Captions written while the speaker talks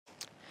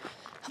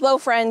Hello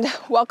friend,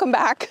 welcome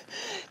back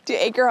to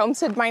Acre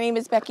Homestead. My name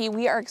is Becky.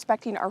 We are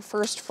expecting our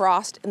first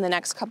frost in the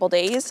next couple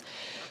days.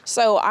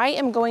 So I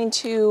am going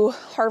to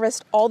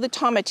harvest all the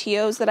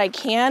tomatillos that I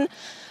can.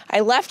 I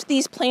left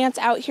these plants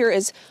out here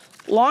as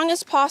long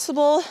as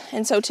possible.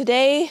 And so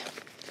today,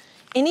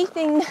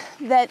 anything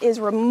that is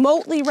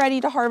remotely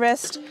ready to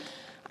harvest,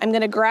 I'm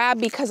gonna grab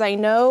because I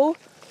know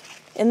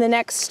in the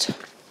next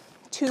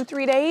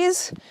 2-3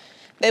 days,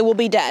 they will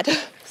be dead.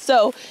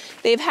 So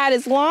they've had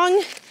as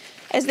long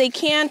as they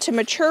can to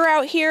mature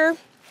out here.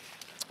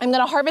 I'm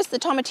gonna harvest the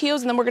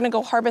tomatillos and then we're gonna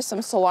go harvest some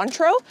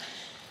cilantro.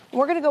 And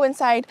we're gonna go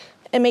inside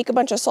and make a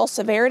bunch of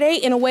salsa verde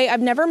in a way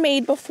I've never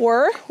made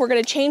before. We're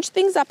gonna change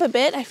things up a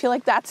bit. I feel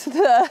like that's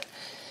the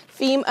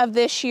theme of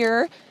this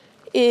year,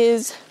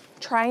 is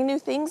trying new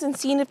things and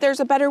seeing if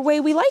there's a better way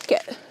we like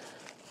it.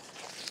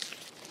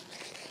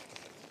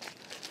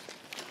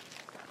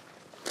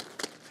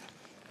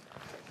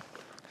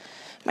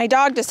 My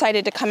dog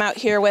decided to come out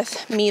here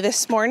with me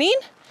this morning.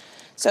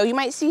 So you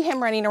might see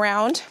him running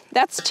around.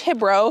 That's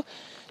Tibro.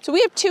 So we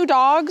have 2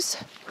 dogs,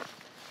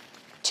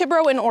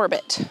 Tibro and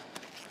Orbit.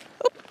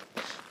 Oop,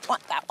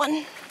 want that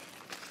one.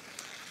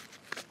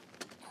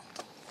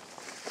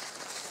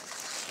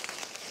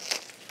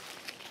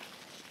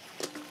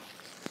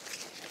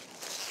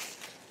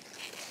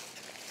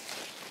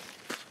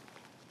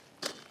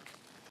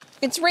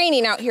 It's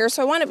raining out here,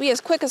 so I want to be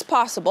as quick as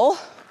possible.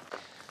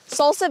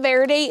 Salsa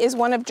verde is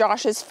one of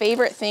Josh's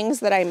favorite things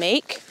that I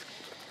make.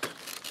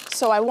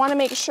 So I want to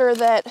make sure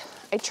that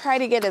I try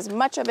to get as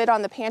much of it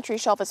on the pantry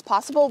shelf as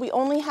possible. We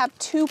only have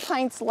 2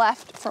 pints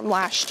left from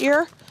last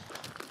year.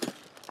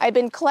 I've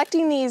been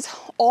collecting these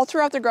all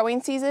throughout the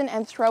growing season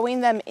and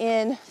throwing them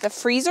in the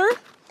freezer.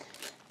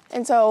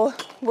 And so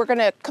we're going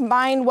to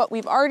combine what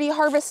we've already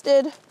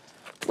harvested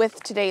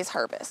with today's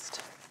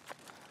harvest.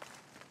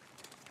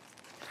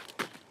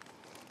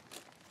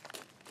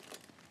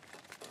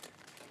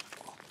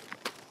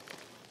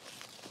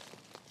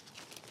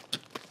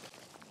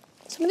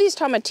 Some of these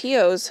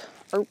tomatillos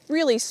are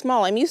really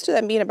small. I'm used to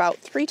them being about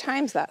 3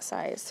 times that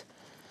size,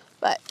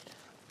 but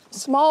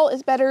small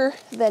is better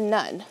than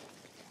none.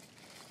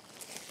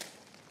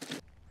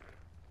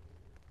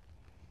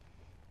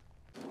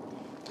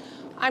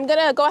 I'm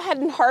gonna go ahead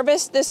and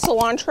harvest this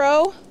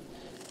cilantro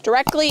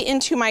directly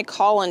into my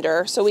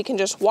colander so we can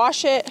just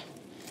wash it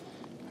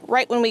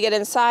right when we get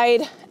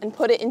inside and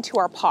put it into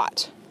our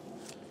pot.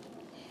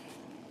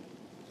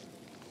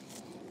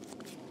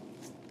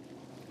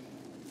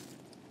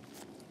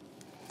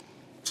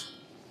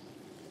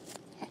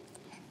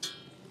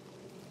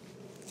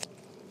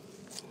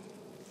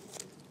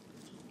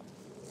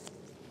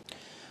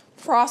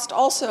 Frost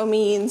also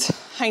means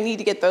I need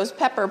to get those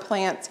pepper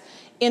plants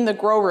in the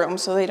grow room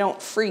so they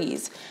don't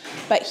freeze.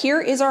 But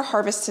here is our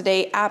harvest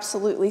today,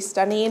 absolutely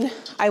stunning.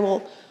 I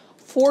will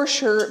for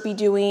sure be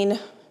doing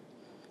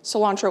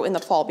cilantro in the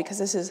fall because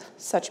this is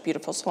such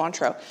beautiful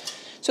cilantro.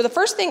 So the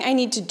first thing I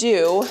need to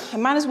do, I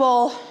might as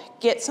well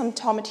get some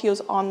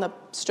tomatillos on the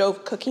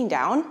stove cooking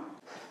down,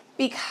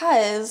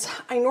 because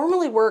I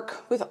normally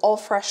work with all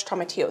fresh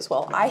tomatillos.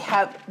 Well, I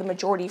have the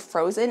majority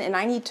frozen and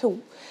I need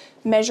to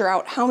measure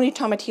out how many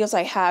tomatillos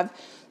I have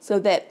so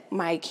that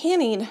my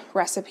canning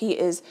recipe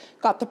is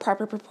got the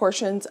proper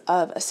proportions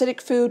of acidic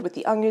food with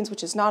the onions,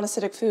 which is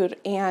non-acidic food,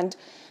 and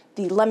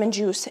the lemon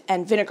juice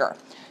and vinegar.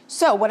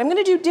 So what I'm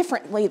gonna do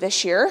differently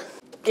this year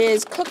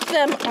is cook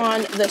them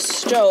on the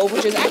stove,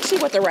 which is actually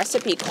what the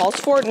recipe calls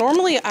for.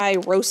 Normally I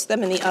roast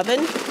them in the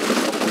oven.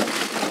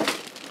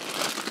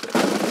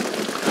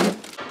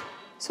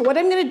 So what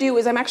I'm gonna do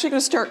is I'm actually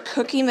gonna start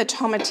cooking the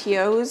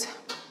tomatillos,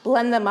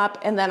 blend them up,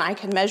 and then I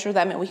can measure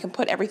them and we can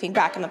put everything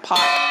back in the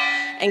pot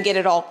and get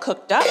it all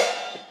cooked up.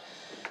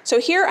 So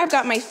here I've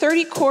got my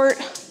 30-quart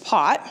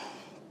pot.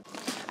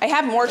 I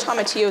have more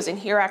tomatillos in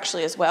here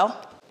actually as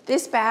well.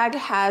 This bag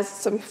has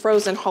some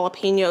frozen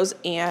jalapenos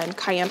and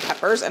cayenne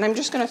peppers, and I'm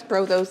just gonna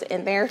throw those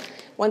in there.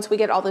 Once we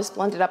get all this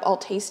blended up, I'll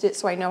taste it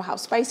so I know how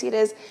spicy it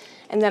is,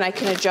 and then I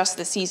can adjust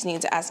the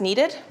seasonings as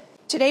needed.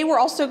 Today we're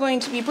also going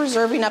to be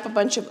preserving up a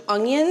bunch of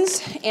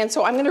onions, and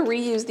so I'm gonna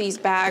reuse these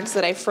bags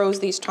that I froze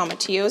these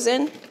tomatillos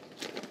in.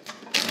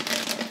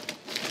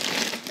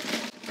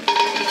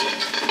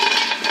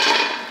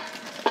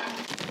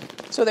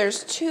 So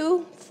there's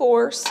 2,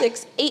 4,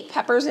 6, 8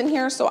 peppers in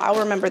here, so I'll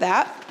remember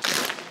that.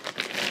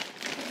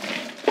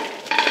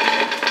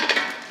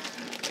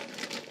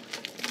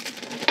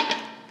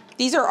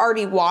 These are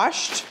already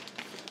washed.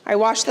 I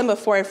washed them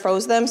before I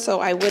froze them, so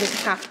I wouldn't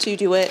have to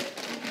do it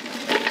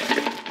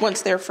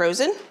once they're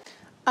frozen.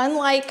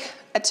 Unlike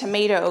a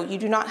tomato, you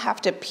do not have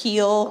to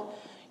peel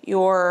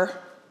your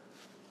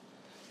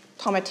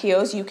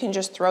tomatillos. You can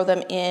just throw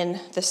them in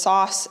the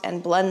sauce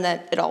and blend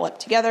it all up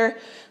together.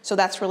 So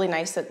that's really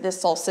nice that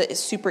this salsa is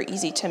super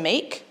easy to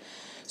make.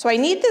 So I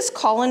need this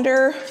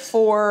colander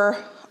for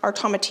our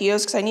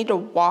tomatillos because I need to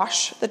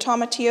wash the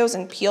tomatillos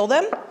and peel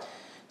them.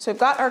 So I've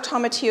got our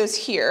tomatillos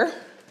here.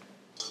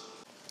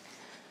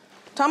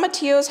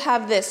 Tomatillos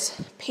have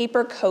this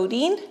paper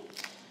coating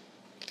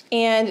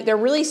and they're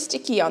really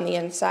sticky on the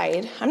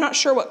inside. I'm not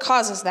sure what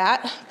causes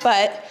that,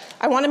 but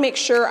I wanna make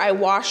sure I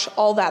wash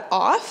all that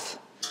off,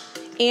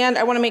 and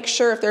I wanna make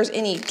sure if there's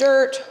any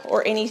dirt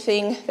or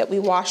anything that we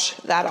wash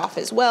that off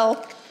as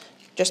well,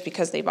 just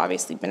because they've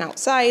obviously been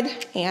outside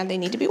and they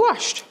need to be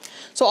washed.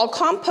 So I'll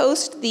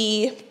compost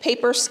the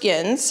paper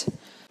skins.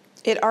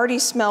 It already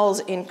smells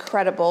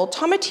incredible.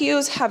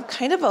 Tomatillos have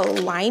kind of a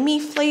limey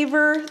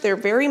flavor. They're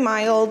very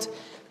mild,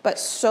 but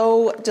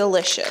so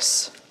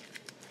delicious.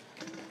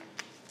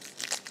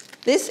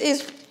 This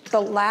is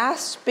the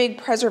last big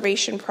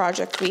preservation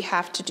project we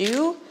have to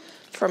do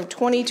from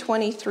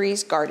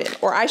 2023's garden,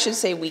 or I should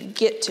say we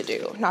get to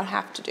do, not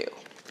have to do.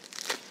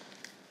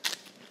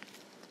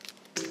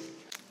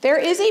 There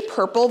is a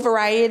purple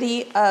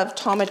variety of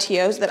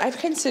tomatillos that I've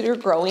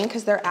considered growing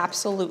because they're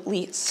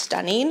absolutely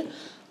stunning.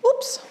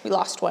 Oops, we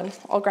lost one.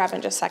 I'll grab it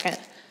in just a second.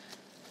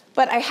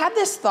 But I had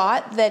this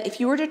thought that if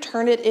you were to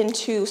turn it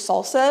into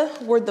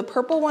salsa, would the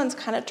purple ones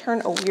kind of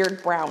turn a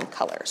weird brown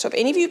color? So if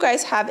any of you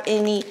guys have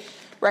any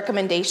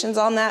recommendations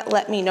on that,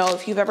 let me know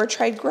if you've ever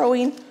tried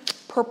growing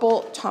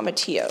purple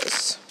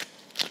tomatillos.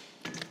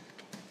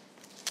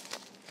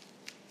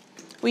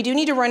 We do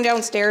need to run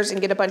downstairs and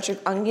get a bunch of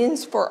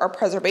onions for our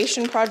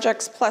preservation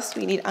projects, plus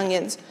we need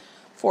onions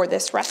for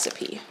this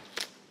recipe.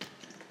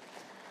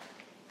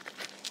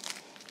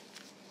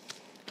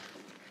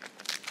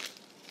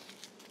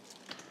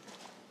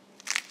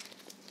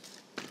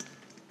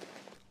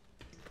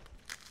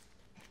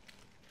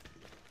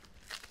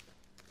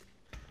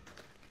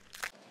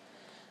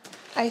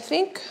 I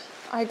think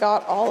I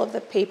got all of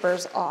the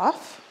papers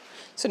off,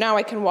 so now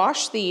I can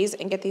wash these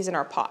and get these in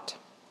our pot.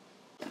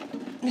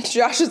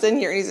 Josh is in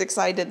here and he's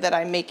excited that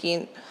I'm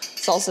making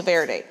salsa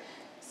verde.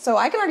 So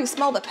I can already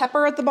smell the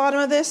pepper at the bottom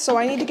of this, so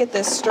I need to get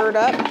this stirred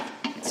up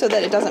so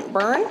that it doesn't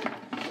burn.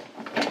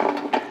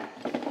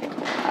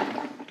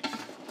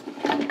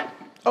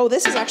 Oh,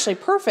 this is actually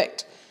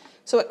perfect.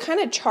 So it kind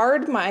of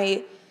charred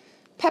my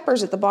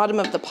peppers at the bottom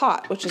of the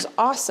pot, which is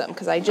awesome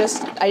because I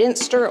didn't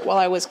stir it while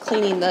I was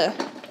cleaning the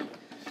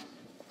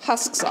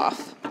husks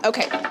off.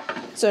 Okay,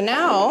 so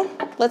now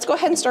let's go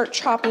ahead and start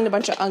chopping a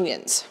bunch of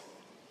onions.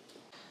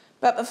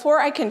 But before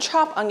I can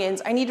chop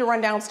onions, I need to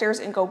run downstairs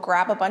and go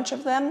grab a bunch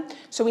of them.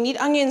 So we need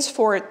onions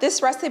for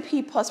this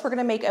recipe, plus we're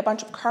gonna make a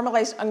bunch of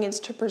caramelized onions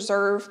to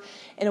preserve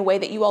in a way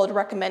that you all had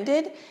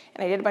recommended.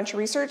 And I did a bunch of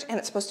research and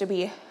it's supposed to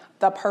be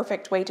the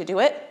perfect way to do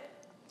it.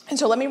 And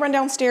so let me run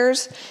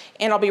downstairs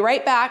and I'll be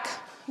right back,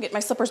 get my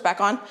slippers back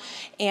on,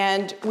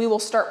 and we will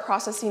start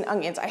processing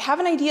onions. I have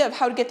an idea of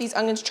how to get these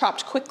onions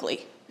chopped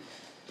quickly.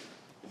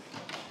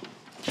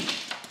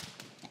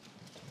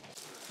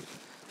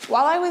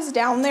 While I was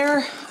down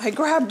there, I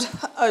grabbed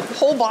a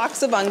whole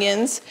box of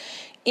onions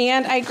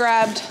and I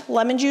grabbed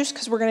lemon juice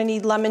because we're gonna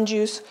need lemon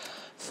juice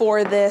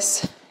for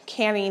this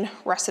canning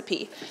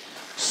recipe.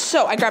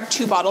 So I grabbed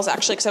 2 bottles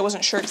actually because I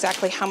wasn't sure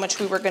exactly how much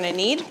we were gonna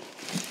need.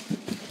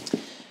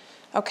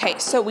 Okay,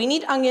 so we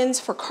need onions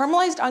for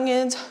caramelized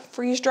onions,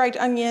 freeze-dried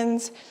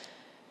onions,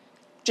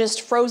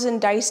 just frozen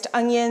diced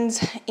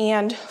onions,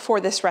 and for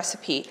this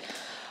recipe.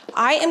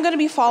 I am gonna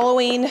be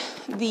following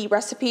the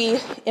recipe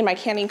in my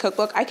canning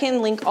cookbook. I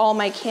can link all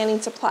my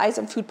canning supplies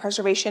and food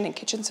preservation and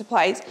kitchen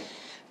supplies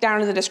down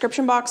in the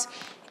description box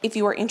if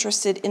you are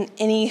interested in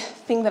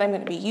anything that I'm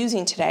gonna be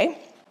using today.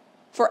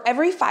 For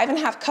every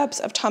 5.5 cups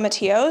of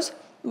tomatillos,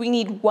 we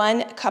need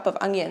 1 cup of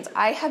onions.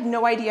 I have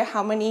no idea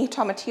how many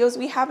tomatillos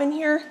we have in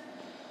here.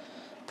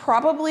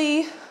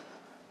 Probably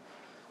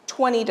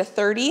 20 to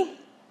 30.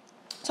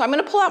 So I'm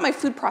gonna pull out my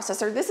food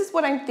processor. This is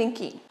what I'm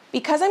thinking.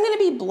 Because I'm gonna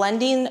be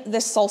blending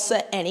this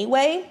salsa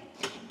anyway,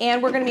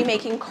 and we're gonna be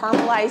making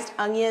caramelized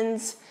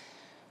onions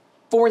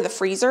for the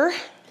freezer,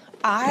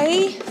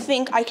 I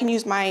think I can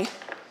use my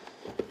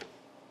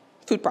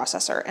food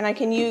processor and I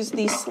can use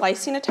the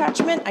slicing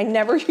attachment. I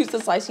never use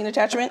the slicing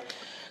attachment,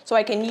 so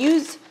I can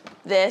use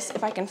this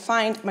if I can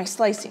find my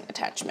slicing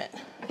attachment,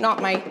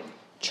 not my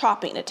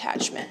chopping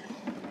attachment.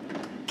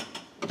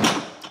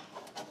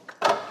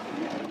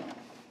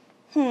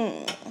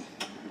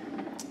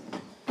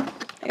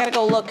 I gotta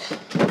go look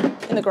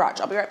in the garage.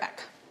 I'll be right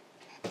back.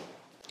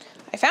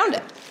 I found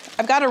it.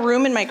 I've got a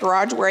room in my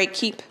garage where I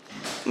keep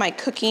my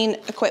cooking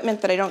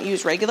equipment that I don't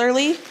use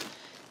regularly,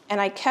 and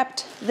I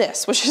kept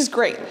this, which is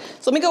great.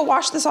 So let me go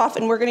wash this off,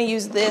 and we're gonna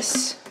use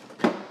this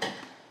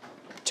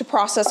to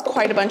process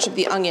quite a bunch of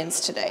the onions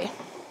today.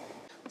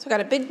 So I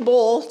got a big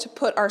bowl to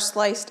put our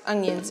sliced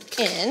onions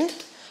in.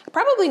 I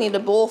probably need a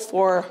bowl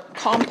for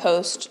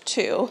compost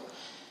too.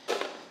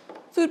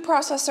 Food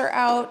processor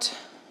out.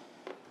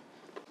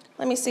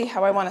 Let me see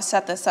how I want to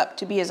set this up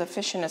to be as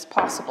efficient as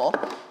possible.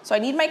 So I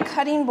need my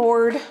cutting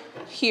board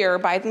here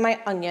by my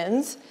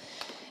onions,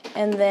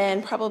 and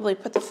then probably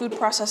put the food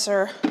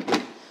processor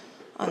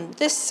on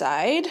this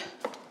side.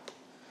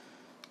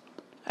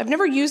 I've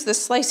never used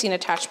this slicing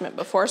attachment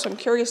before, so I'm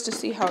curious to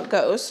see how it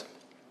goes.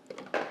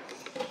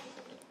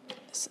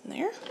 This in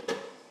there.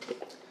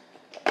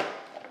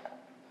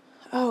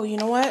 Oh, you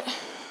know what?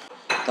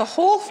 The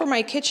hole for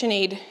my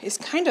KitchenAid is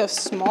kind of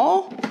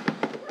small.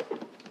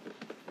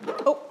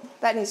 Oh,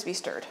 that needs to be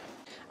stirred.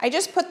 I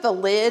just put the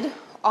lid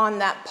on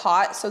that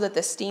pot so that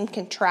the steam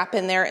can trap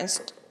in there and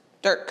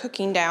start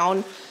cooking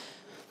down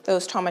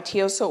those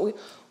tomatillos so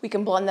we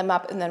can blend them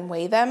up and then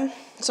weigh them.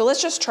 So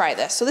let's just try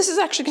this. So this is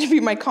actually gonna be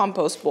my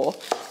compost bowl,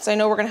 because I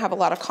know we're gonna have a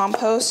lot of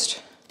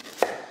compost.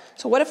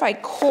 So what if I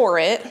core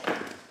it?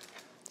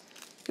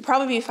 It'd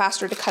probably be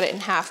faster to cut it in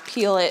half,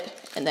 peel it,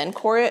 and then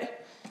core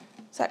it.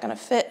 Is that gonna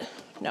fit?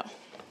 No.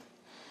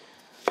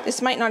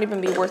 This might not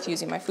even be worth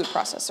using my food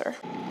processor.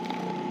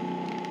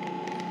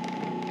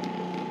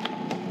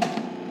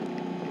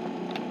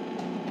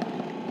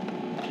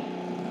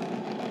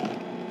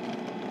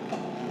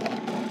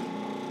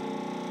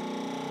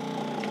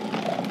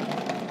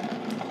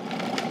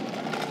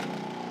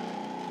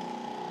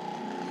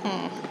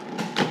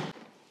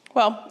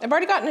 Well, I've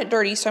already gotten it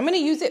dirty, so I'm gonna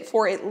use it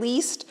for at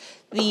least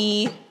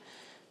the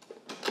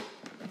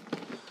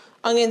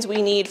onions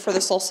we need for the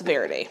Salsa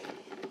Verde.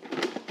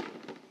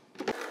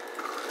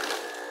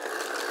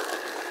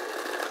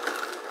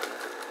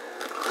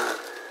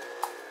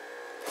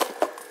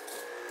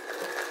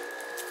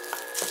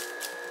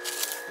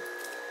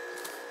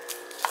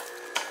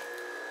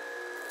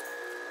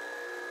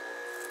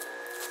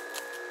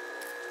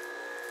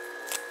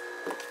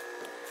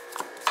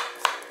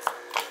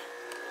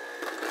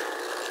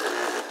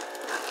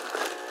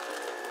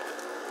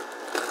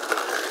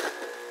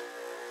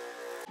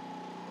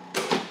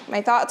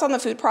 My thoughts on the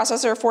food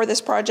processor for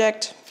this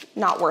project,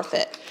 not worth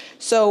it.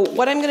 So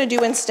what I'm gonna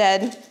do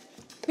instead,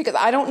 because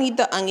I don't need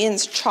the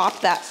onions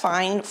chopped that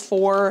fine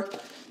for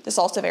the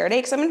Salsa Verde,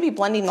 because I'm gonna be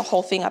blending the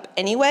whole thing up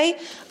anyway,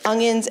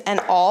 onions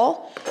and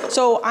all.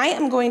 So I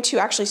am going to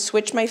actually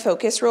switch my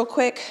focus real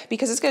quick,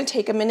 because it's gonna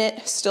take a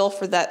minute still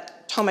for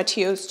that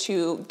tomatillos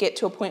to get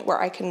to a point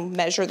where I can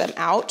measure them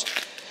out.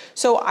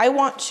 So I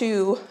want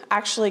to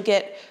actually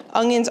get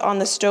onions on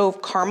the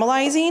stove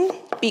caramelizing,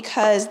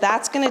 because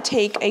that's gonna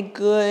take a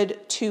good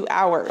 2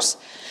 hours.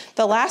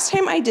 The last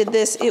time I did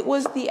this, it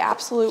was the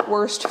absolute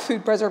worst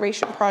food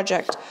preservation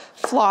project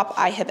flop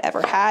I have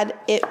ever had.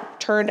 It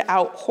turned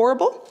out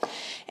horrible.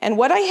 And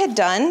what I had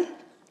done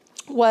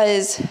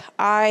was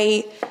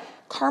I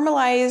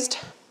caramelized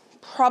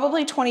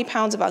probably 20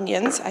 pounds of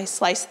onions. I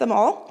sliced them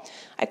all.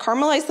 I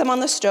caramelized them on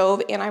the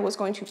stove, and I was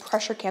going to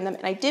pressure can them,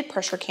 and I did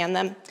pressure can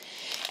them.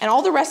 And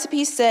all the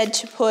recipes said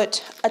to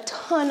put a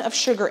ton of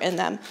sugar in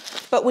them.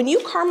 But when you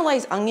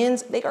caramelize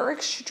onions, they are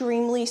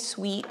extremely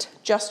sweet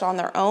just on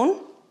their own.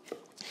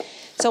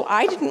 So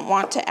I didn't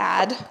want to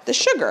add the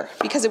sugar,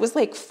 because it was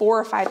like 4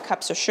 or 5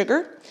 cups of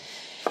sugar.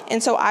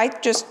 And so I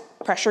just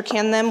pressure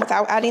canned them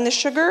without adding the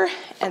sugar,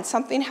 and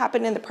something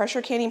happened in the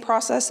pressure canning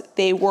process.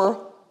 They were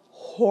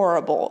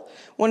horrible.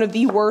 One of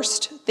the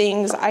worst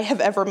things I have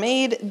ever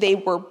made. They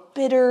were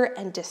bitter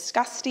and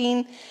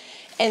disgusting.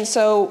 And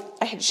so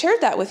I had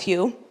shared that with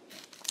you,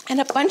 and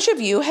a bunch of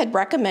you had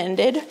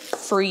recommended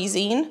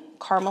freezing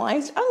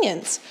caramelized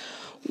onions.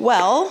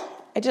 Well,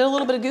 I did a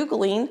little bit of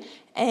Googling,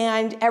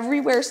 and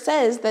everywhere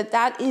says that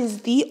that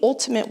is the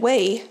ultimate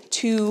way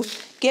to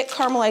get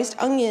caramelized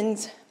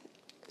onions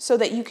so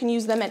that you can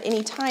use them at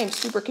any time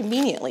super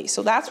conveniently.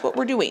 So that's what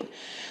we're doing.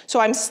 So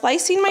I'm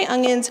slicing my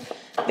onions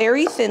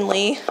very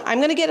thinly.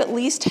 I'm gonna get at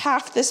least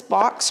half this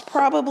box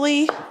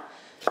probably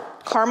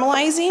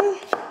caramelizing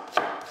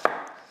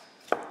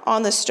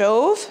on the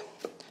stove,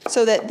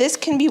 so that this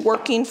can be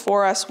working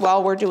for us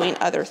while we're doing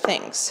other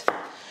things.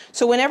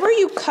 So whenever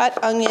you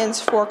cut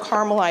onions for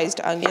caramelized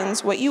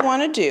onions, what you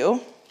wanna do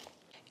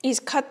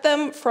is cut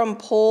them from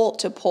pole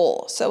to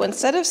pole. So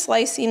instead of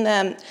slicing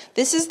them,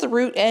 this is the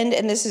root end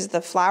and this is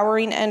the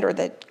flowering end or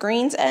the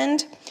greens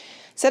end.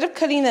 Instead of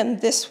cutting them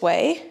this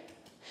way,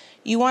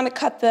 you wanna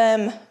cut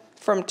them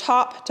from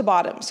top to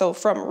bottom. So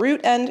from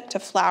root end to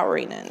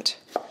flowering end.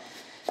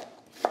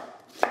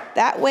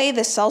 That way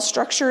the cell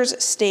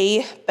structures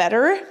stay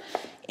better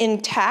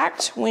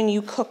intact when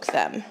you cook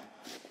them.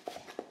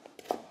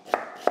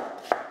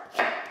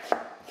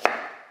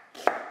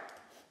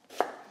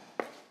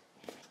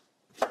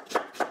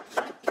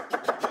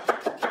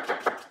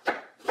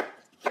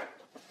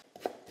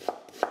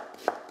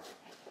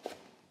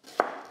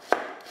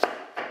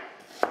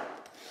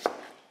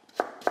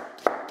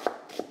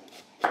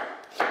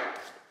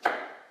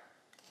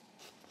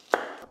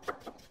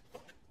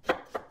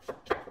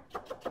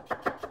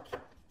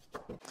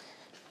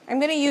 I'm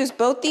gonna use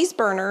both these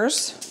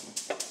burners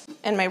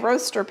and my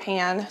roaster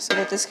pan so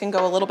that this can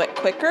go a little bit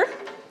quicker.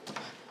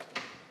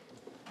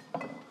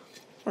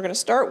 We're gonna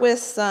start with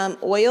some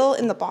oil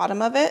in the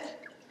bottom of it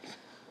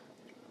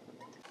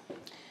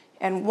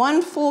and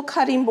 1 full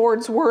cutting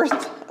board's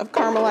worth of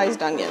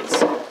caramelized onions.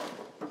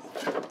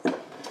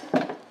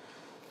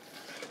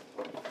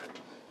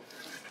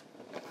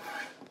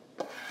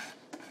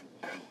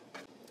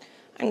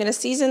 I'm gonna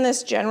season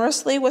this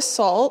generously with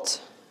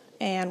salt,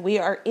 and we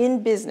are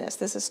in business.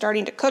 This is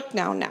starting to cook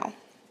now.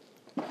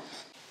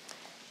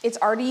 It's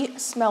already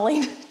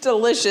smelling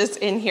delicious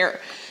in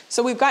here.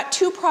 So we've got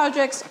 2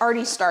 projects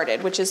already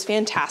started, which is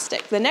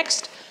fantastic. The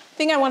next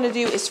thing I want to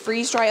do is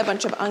freeze dry a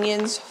bunch of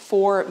onions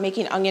for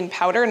making onion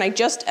powder, and I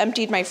just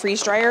emptied my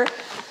freeze dryer.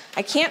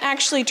 I can't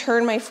actually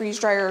turn my freeze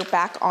dryer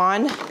back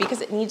on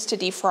because it needs to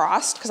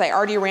defrost because I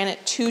already ran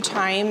it 2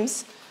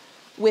 times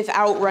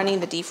without running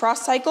the defrost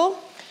cycle.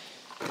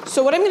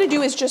 So what I'm gonna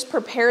do is just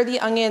prepare the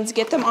onions,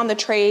 get them on the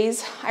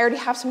trays. I already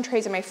have some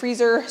trays in my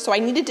freezer, so I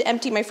needed to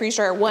empty my freeze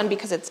dryer, 1,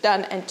 because it's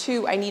done, and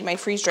 2, I need my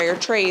freeze dryer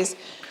trays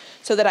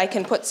so that I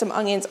can put some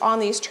onions on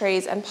these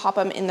trays and pop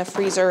them in the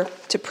freezer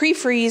to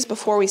pre-freeze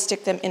before we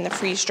stick them in the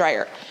freeze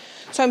dryer.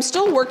 So I'm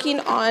still working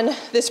on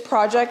this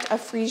project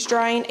of freeze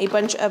drying a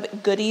bunch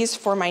of goodies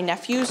for my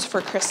nephews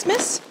for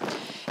Christmas.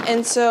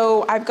 And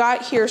so I've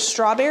got here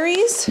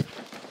strawberries,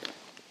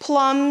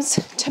 plums,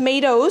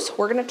 tomatoes.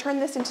 We're gonna turn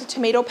this into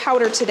tomato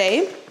powder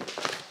today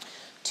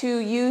to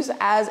use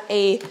as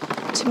a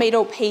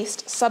tomato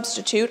paste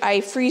substitute. I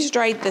freeze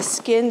dried the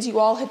skins. You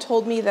all had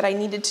told me that I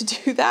needed to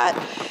do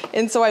that.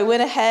 And so I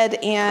went ahead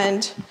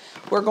and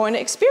we're going to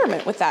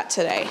experiment with that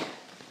today.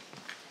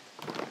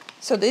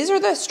 So these are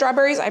the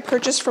strawberries I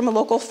purchased from a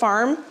local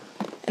farm,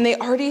 and they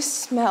already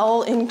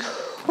smell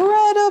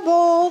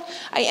incredible.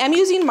 I am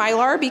using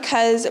Mylar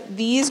because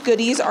these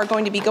goodies are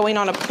going to be going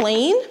on a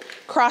plane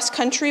cross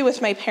country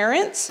with my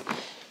parents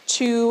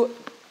to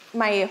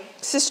my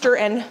sister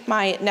and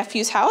my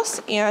nephew's house,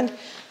 and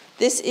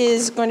this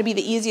is going to be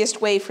the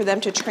easiest way for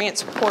them to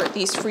transport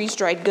these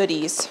freeze-dried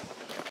goodies.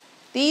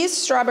 These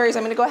strawberries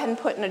I'm going to go ahead and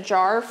put in a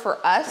jar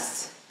for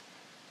us.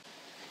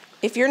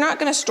 If you're not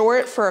going to store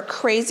it for a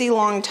crazy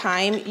long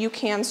time, you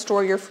can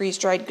store your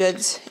freeze-dried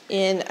goods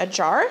in a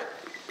jar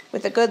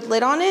with a good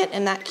lid on it,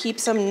 and that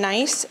keeps them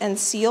nice and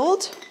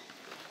sealed.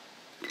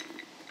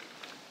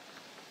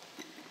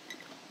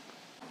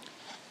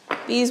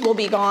 These will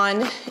be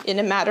gone in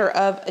a matter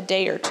of a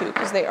day or 2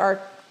 because they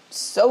are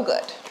so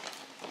good.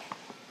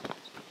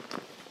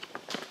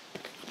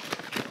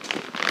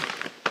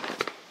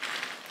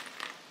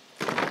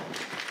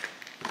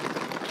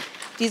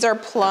 These are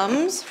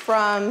plums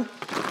from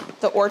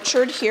the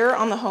orchard here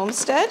on the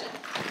homestead.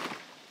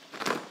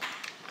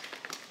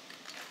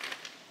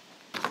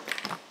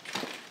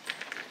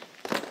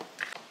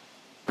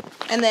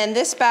 And then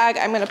this bag,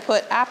 I'm gonna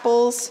put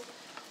apples.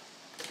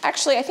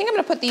 Actually, I think I'm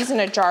gonna put these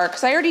in a jar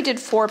because I already did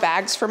 4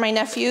 bags for my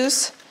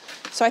nephews.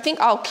 So I think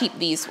I'll keep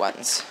these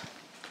ones.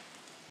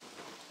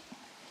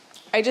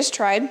 I just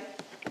tried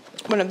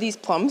one of these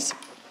plums,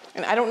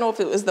 and I don't know if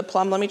it was the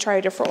plum. Let me try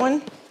a different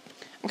one.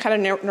 I'm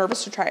kind of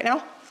nervous to try it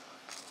now.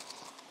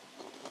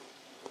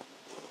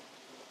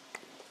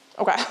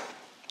 Okay.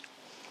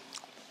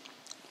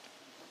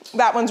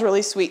 That one's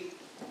really sweet.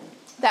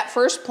 That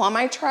first plum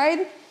I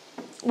tried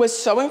was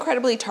so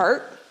incredibly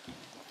tart.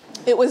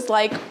 It was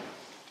like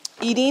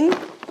eating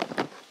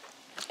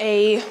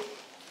a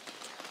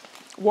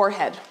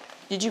warhead.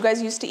 Did you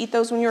guys used to eat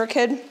those when you were a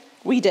kid?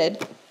 We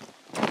did.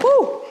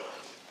 Woo!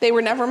 They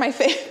were never my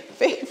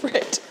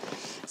favorite.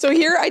 So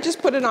here I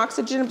just put an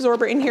oxygen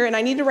absorber in here, and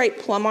I need to write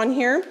plum on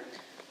here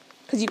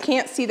because you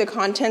can't see the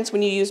contents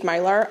when you use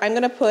Mylar. I'm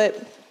gonna put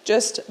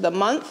just the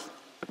month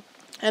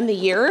and the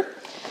year,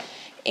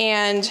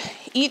 and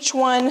each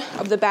one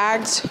of the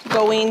bags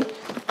going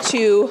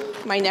to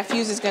my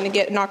nephews is gonna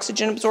get an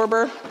oxygen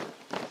absorber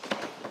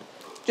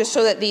just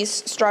so that these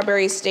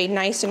strawberries stay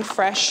nice and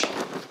fresh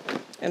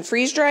and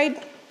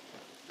freeze-dried.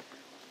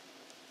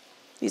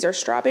 These are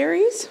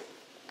strawberries.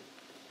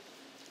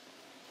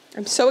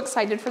 I'm so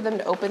excited for them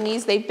to open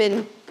these. They've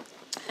been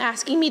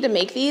asking me to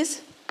make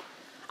these.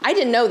 I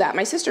didn't know that.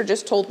 My sister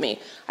just told me.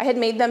 I had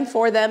made them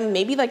for them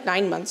maybe like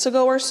 9 months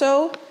ago or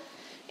so,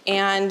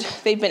 and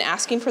they've been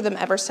asking for them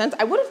ever since.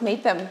 I would have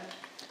made them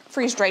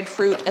freeze-dried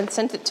fruit and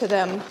sent it to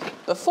them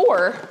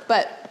before,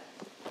 but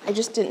I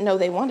just didn't know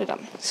they wanted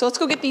them. So let's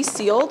go get these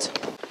sealed.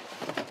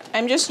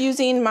 I'm just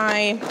using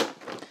my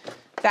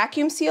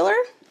vacuum sealer.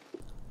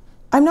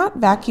 I'm not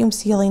vacuum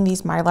sealing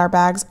these Mylar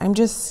bags. I'm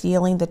just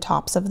sealing the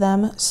tops of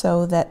them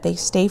so that they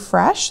stay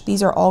fresh.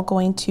 These are all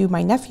going to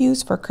my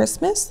nephews for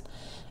Christmas.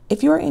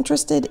 If you are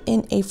interested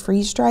in a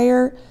freeze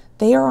dryer,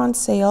 they are on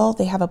sale.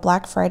 They have a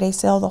Black Friday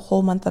sale the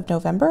whole month of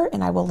November,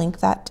 and I will link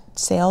that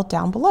sale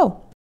down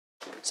below.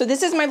 So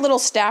this is my little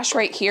stash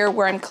right here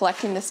where I'm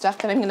collecting the stuff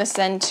that I'm gonna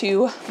send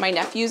to my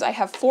nephews. I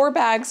have 4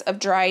 bags of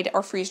dried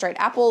or freeze-dried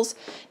apples.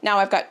 Now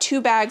I've got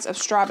 2 bags of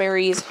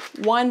strawberries,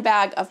 1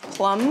 bag of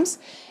plums,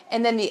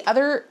 and then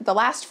the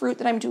last fruit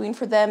that I'm doing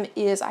for them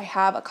is I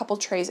have a couple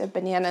trays of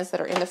bananas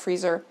that are in the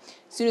freezer.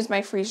 As soon as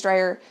my freeze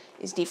dryer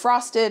is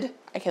defrosted,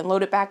 I can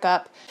load it back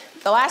up.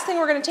 The last thing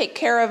we're gonna take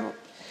care of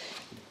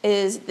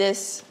is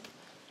this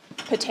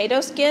tomato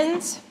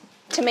skins,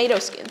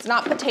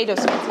 not potato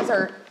skins. These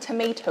are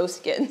tomato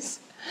skins.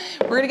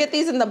 We're gonna get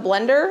these in the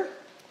blender.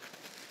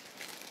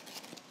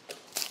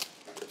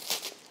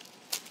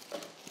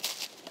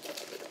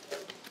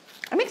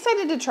 I'm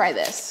excited to try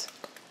this.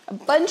 A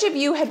bunch of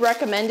you had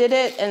recommended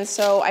it, and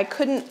so I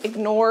couldn't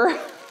ignore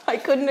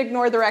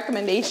the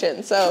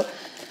recommendation. So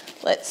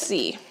let's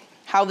see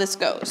how this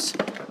goes.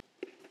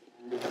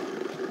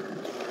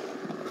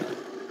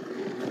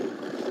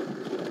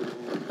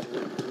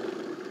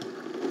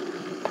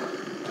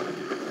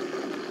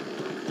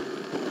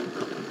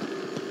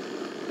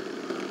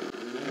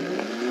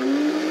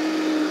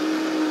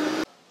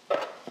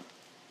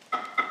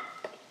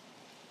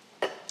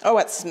 Oh,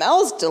 it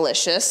smells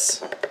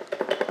delicious.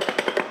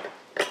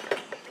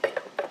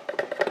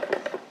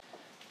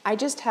 I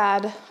just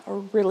had a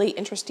really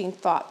interesting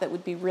thought that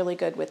would be really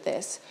good with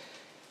this.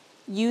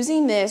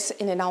 Using this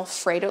in an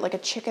Alfredo, like a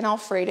chicken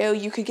Alfredo,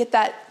 you could get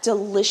that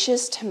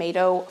delicious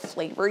tomato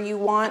flavor you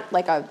want,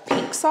 like a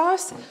pink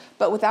sauce,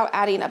 but without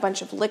adding a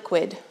bunch of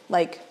liquid,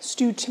 like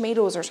stewed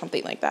tomatoes or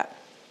something like that.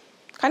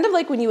 Kind of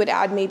like when you would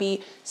add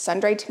maybe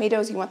sun-dried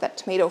tomatoes, you want that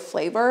tomato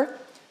flavor,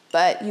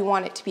 but you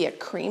want it to be a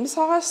cream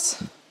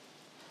sauce.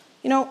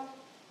 You know,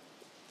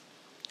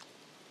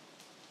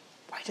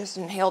 I just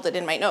inhaled it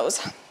in my nose.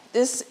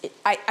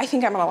 I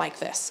think I'm gonna like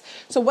this.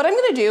 So what I'm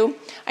gonna do,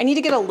 I need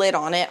to get a lid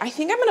on it. I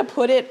think I'm gonna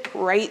put it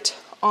right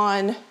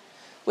on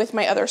with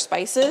my other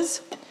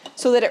spices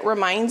so that it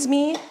reminds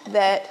me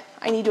that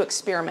I need to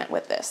experiment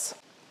with this.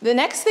 The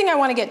next thing I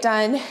wanna get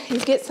done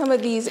is get some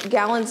of these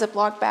gallon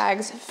Ziploc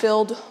bags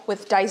filled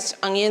with diced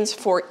onions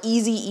for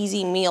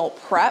easy meal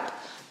prep.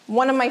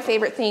 One of my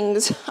favorite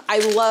things, I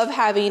love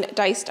having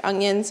diced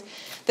onions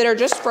that are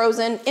just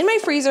frozen in my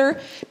freezer,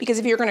 because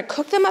if you're gonna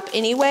cook them up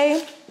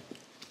anyway,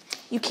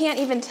 you can't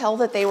even tell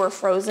that they were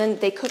frozen.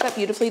 They cook up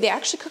beautifully. They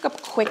actually cook up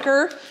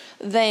quicker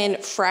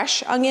than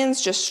fresh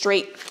onions, just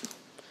straight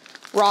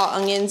raw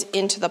onions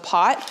into the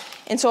pot.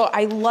 And so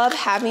I love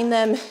having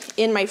them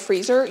in my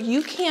freezer.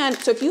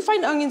 So if you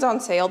find onions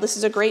on sale, this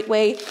is a great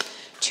way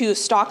to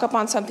stock up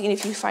on something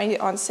if you find it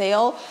on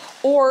sale,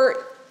 or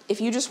if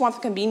you just want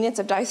the convenience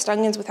of diced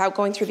onions without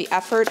going through the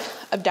effort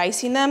of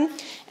dicing them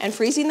and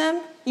freezing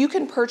them, you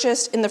can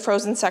purchase in the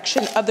frozen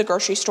section of the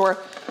grocery store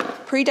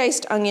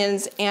pre-diced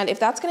onions. And if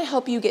that's gonna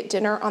help you get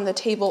dinner on the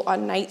table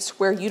on nights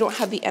where you don't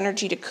have the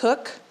energy to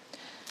cook,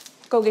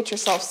 go get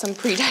yourself some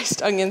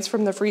pre-diced onions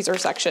from the freezer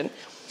section.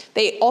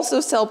 They also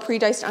sell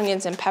pre-diced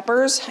onions and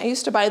peppers. I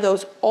used to buy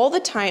those all the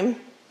time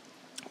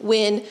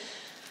when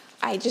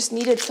I just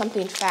needed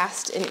something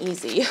fast and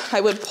easy.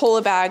 I would pull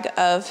a bag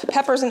of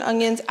peppers and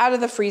onions out of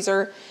the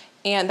freezer,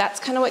 and that's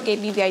kind of what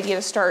gave me the idea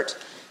to start,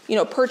 you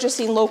know,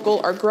 purchasing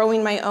local or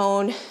growing my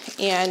own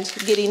and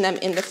getting them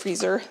in the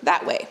freezer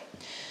that way.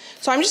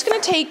 So I'm just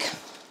gonna take,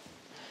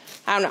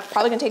 I don't know,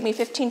 probably gonna take me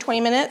 15,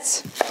 20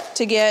 minutes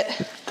to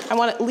get, I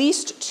want at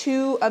least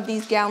 2 of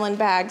these gallon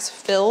bags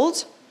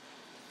filled,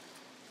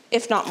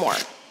 if not more,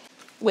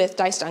 with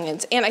diced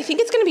onions. And I think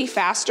it's gonna be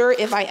faster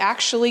if I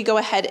actually go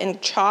ahead and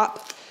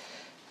chop,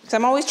 because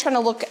I'm always trying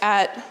to look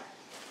at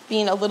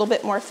being a little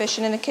bit more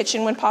efficient in the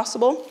kitchen when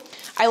possible.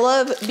 I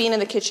love being in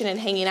the kitchen and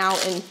hanging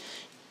out and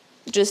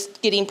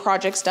just getting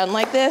projects done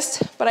like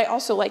this, but I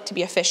also like to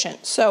be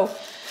efficient. So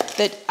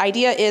the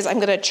idea is I'm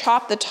gonna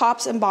chop the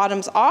tops and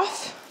bottoms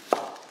off.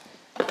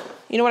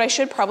 You know what I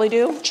should probably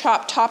do?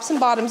 Chop tops and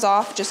bottoms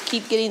off, just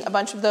keep getting a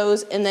bunch of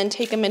those, and then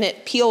take a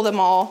minute, peel them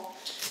all,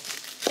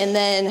 and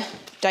then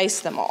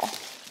dice them all.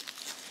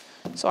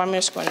 So I'm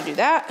just going to do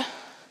that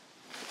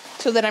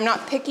so that I'm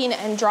not picking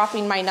and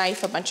dropping my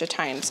knife a bunch of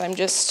times. I'm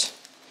just,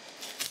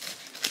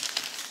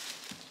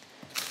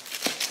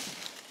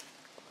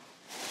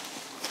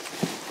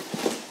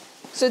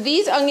 so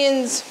these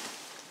onions,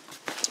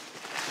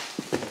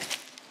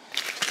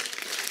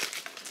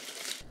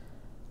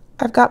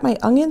 I've got my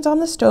onions on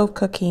the stove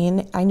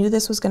cooking. I knew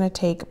this was gonna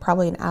take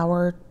probably an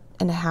hour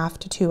and a half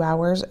to 2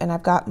 hours, and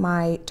I've got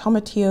my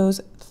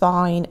tomatillos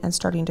thawing and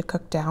starting to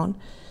cook down.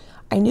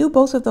 I knew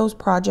both of those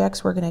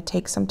projects were gonna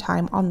take some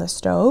time on the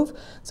stove,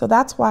 so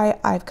that's why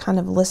I've kind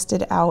of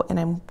listed out and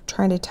I'm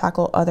trying to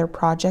tackle other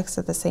projects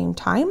at the same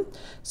time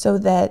so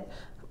that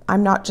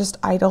I'm not just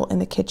idle in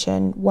the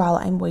kitchen while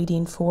I'm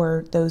waiting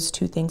for those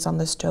 2 things on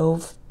the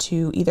stove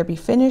to either be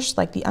finished,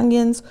 like the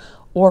onions,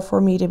 or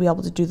for me to be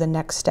able to do the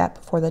next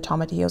step for the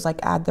tomatillos, like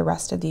add the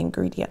rest of the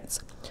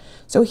ingredients.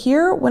 So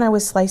here, when I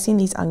was slicing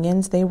these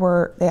onions, they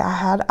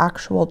had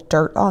actual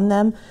dirt on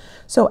them.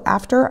 So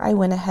after I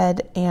went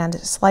ahead and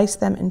sliced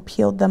them and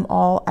peeled them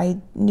all, I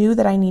knew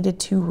that I needed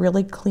to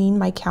really clean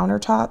my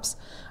countertops.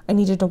 I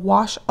needed to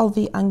wash all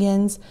the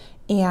onions,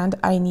 and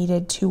I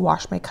needed to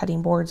wash my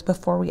cutting boards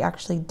before we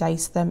actually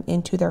dice them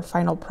into their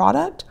final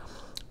product,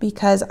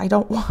 because I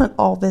don't want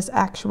all this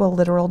actual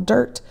literal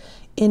dirt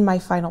in my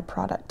final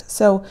product.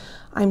 So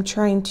I'm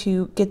trying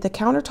to get the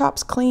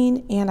countertops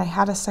clean, and I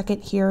had a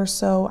second here,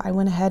 so I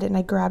went ahead and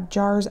I grabbed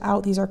jars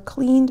out. These are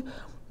cleaned,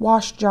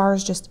 washed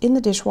jars just in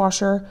the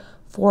dishwasher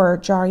for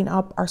jarring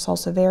up our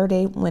salsa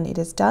verde when it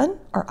is done.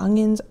 Our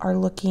onions are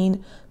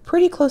looking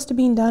pretty close to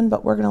being done,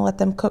 but we're gonna let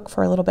them cook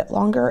for a little bit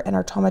longer, and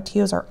our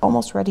tomatillos are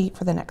almost ready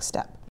for the next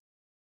step.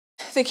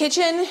 The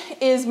kitchen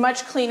is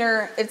much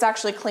cleaner. It's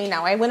actually clean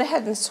now. I went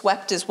ahead and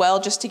swept as well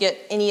just to get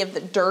any of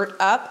the dirt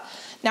up.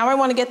 Now I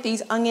wanna get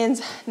these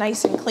onions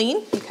nice and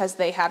clean because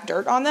they have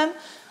dirt on them.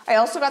 I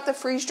also got the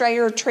freeze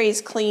dryer trays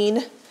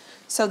clean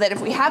so that if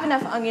we have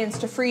enough onions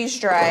to freeze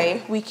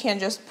dry, we can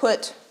just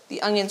put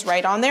the onions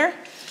right on there.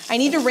 I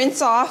need to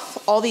rinse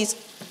off both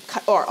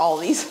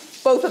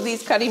of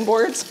these cutting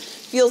boards.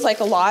 Feels like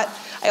a lot.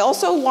 I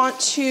also want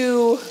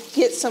to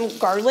get some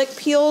garlic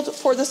peeled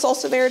for the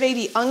salsa verde.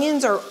 The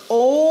onions are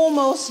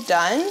almost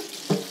done,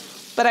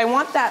 but I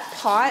want that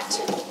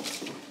pot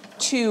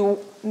to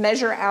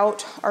measure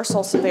out our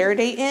salsa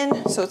verde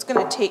in. So it's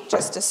gonna take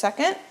just a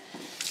second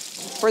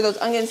for those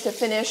onions to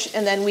finish,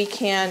 and then we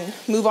can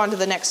move on to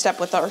the next step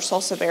with our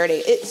salsa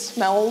verde. It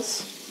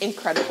smells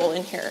incredible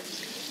in here.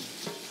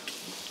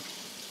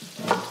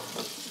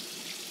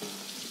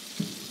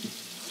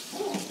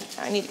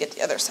 I need to get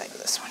the other side of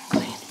this one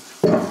clean.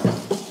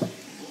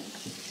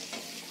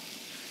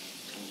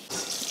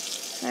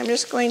 I'm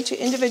just going to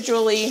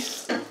individually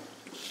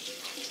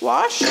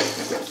wash.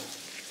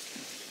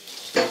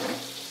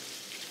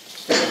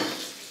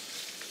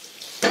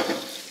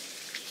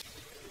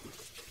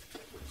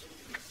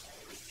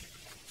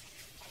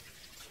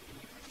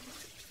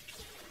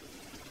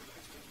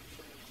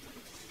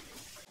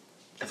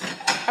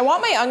 I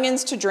want my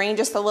onions to drain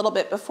just a little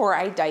bit before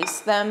I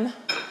dice them,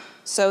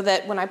 so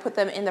that when I put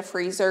them in the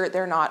freezer,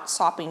 they're not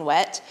sopping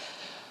wet.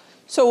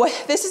 So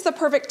this is the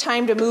perfect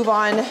time to move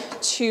on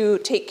to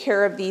take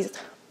care of these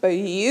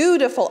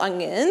beautiful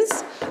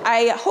onions.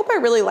 I hope I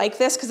really like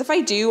this, because if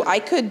I do, I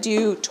could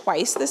do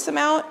twice this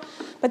amount,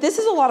 but this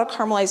is a lot of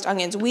caramelized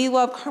onions. We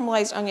love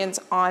caramelized onions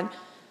on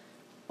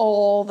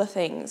all the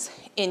things,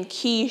 in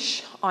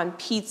quiche, on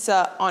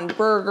pizza, on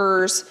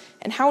burgers,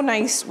 and how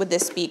nice would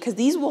this be? Because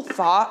these will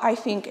thaw, I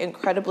think,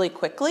 incredibly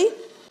quickly.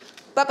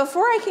 But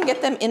before I can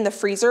get them in the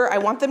freezer, I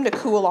want them to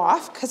cool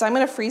off, because I'm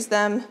gonna freeze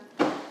them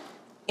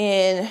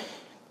in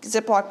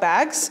Ziploc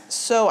bags,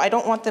 so I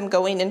don't want them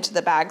going into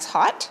the bags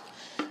hot.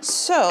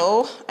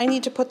 So I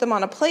need to put them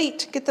on a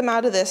plate, get them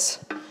out of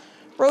this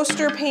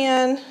roaster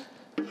pan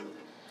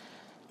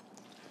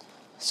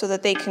so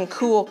that they can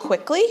cool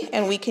quickly,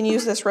 and we can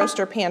use this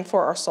roaster pan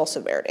for our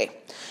salsa verde.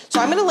 So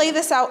I'm gonna lay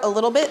this out a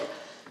little bit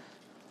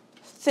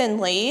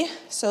thinly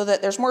so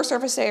that there's more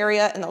surface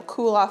area and they'll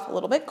cool off a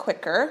little bit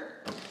quicker.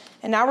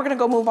 And now we're gonna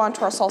go move on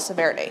to our salsa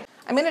verde.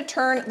 I'm gonna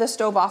turn the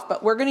stove off,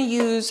 but we're gonna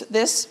use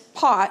this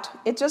pot.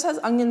 It just has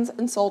onions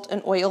and salt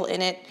and oil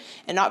in it,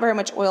 and not very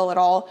much oil at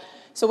all.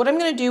 So what I'm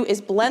gonna do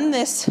is blend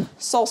this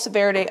salsa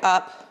verde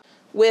up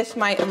with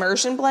my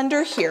immersion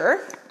blender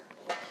here.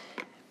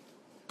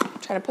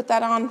 Try to put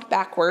that on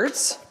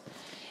backwards.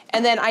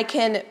 And then I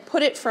can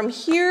put it from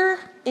here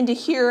into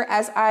here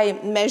as I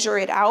measure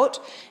it out.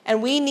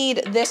 And we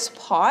need this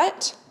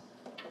pot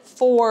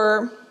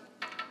for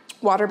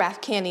water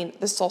bath canning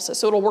the salsa.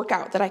 So it'll work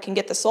out that I can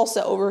get the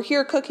salsa over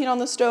here cooking on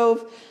the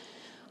stove.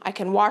 I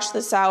can wash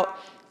this out,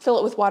 fill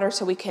it with water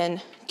so we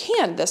can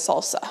can the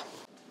salsa.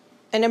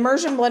 An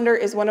immersion blender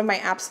is one of my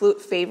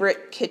absolute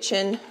favorite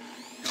kitchen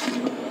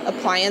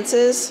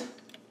appliances.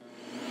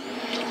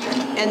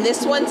 And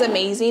this one's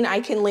amazing. I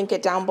can link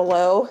it down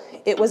below.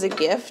 It was a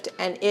gift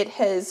and it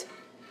has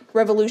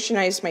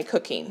revolutionized my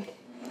cooking.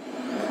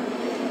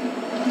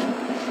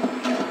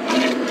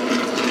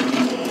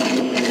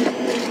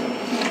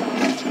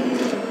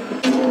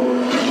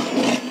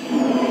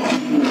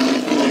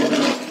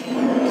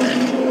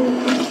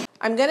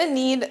 I'm gonna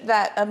need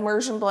that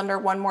immersion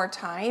blender one more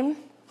time,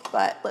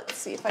 but let's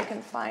see if I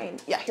can find,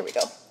 yeah, here we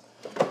go.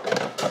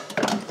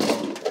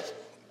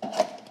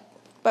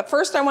 But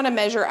first I wanna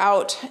measure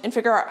out and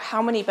figure out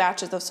how many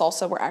batches of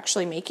salsa we're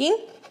actually making.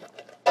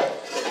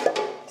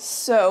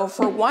 So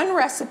for one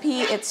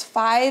recipe, it's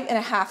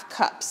 5.5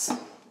 cups.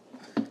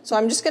 So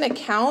I'm just gonna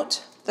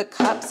count the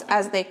cups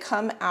as they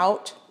come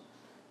out.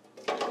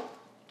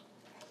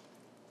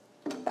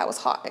 That was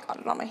hot, I got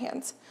it on my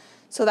hands.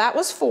 So that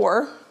was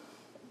 4.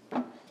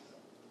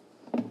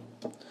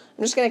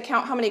 I'm just gonna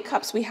count how many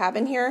cups we have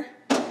in here,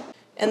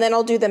 and then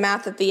I'll do the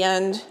math at the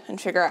end and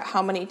figure out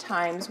how many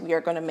times we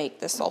are gonna make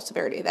this salsa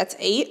verde. That's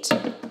 8,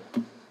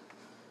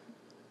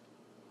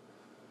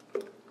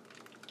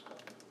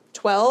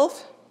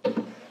 12,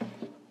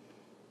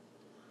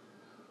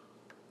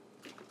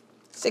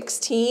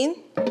 16,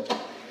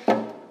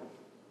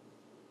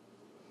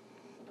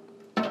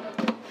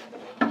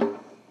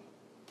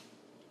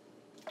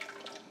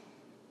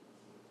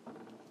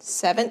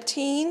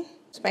 17.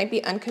 This might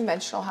be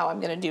unconventional how I'm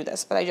gonna do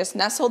this, but I just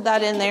nestled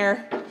that in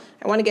there.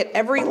 I wanna get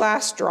every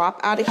last drop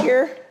out of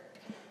here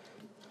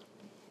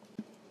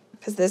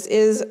because this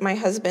is my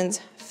husband's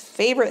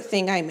favorite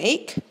thing I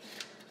make.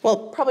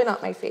 Well, probably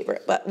not my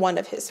favorite, but one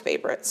of his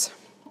favorites.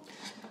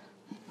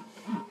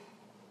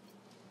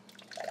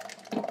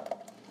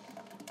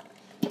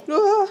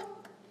 I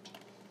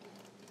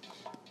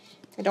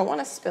don't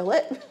wanna spill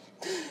it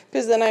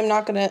because then I'm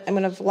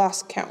gonna have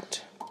lost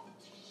count.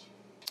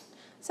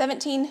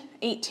 17,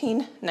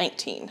 18,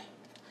 19.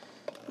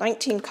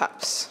 19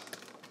 cups.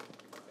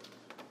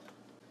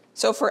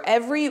 So for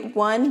every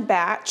one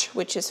batch,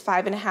 which is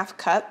 5.5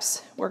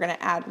 cups, we're gonna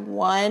add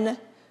 1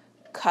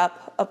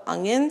 cup of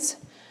onions.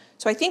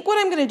 So I think what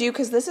I'm gonna do,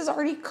 because this is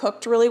already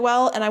cooked really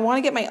well, and I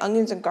wanna get my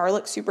onions and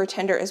garlic super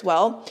tender as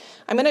well,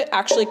 I'm gonna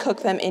actually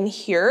cook them in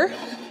here.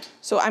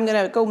 So I'm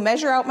gonna go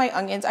measure out my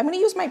onions. I'm gonna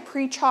use my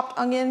pre-chopped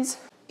onions,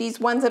 these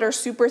ones that are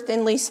super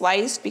thinly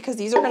sliced, because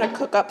these are gonna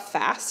cook up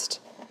fast.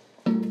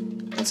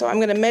 And so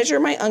I'm gonna measure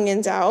my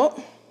onions out.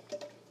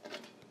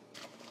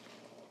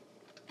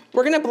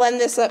 We're gonna blend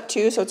this up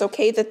too, so it's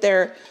okay that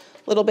they're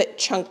a little bit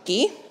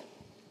chunky.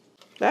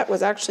 That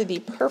was actually the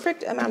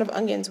perfect amount of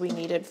onions we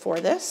needed for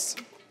this.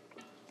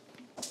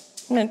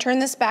 I'm gonna turn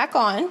this back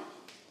on.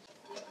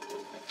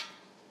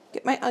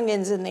 Get my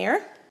onions in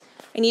there.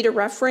 I need to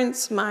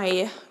reference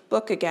my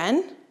book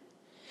again.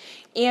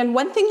 And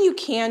one thing you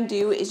can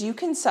do is you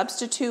can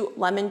substitute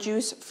lemon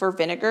juice for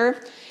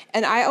vinegar.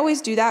 And I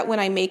always do that when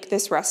I make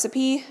this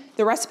recipe.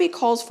 The recipe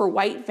calls for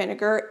white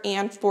vinegar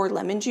and for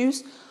lemon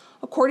juice.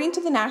 According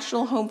to the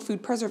National Home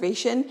Food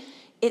Preservation,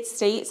 it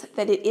states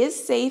that it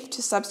is safe to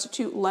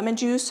substitute lemon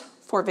juice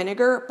for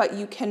vinegar, but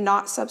you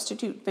cannot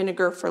substitute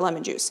vinegar for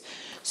lemon juice.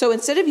 So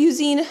instead of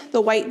using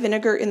the white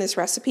vinegar in this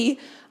recipe,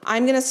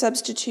 I'm gonna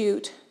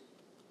substitute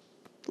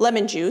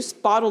lemon juice,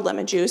 bottled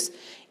lemon juice,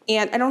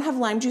 and I don't have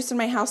lime juice in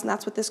my house, and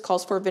that's what this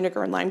calls for,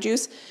 vinegar and lime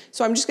juice.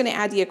 So I'm just gonna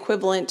add the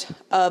equivalent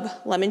of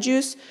lemon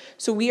juice.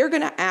 So we are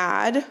gonna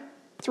add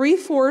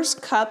 3/4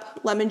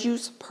 cup lemon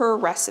juice per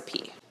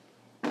recipe.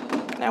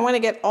 And I wanna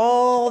get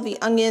all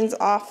the onions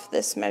off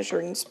this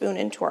measuring spoon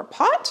into our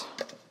pot.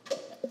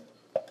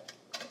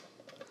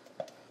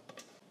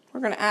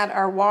 We're gonna add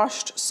our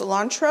washed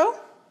cilantro,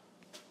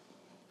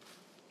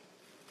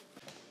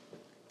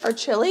 our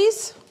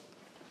chilies,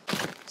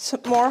 some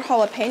more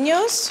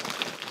jalapenos,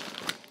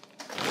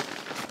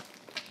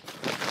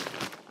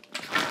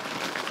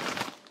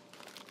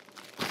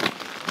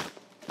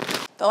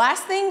 the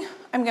last thing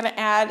I'm gonna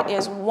add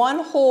is 1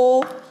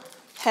 whole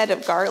head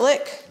of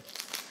garlic.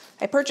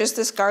 I purchased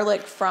this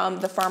garlic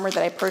from the farmer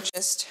that I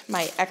purchased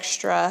my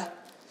extra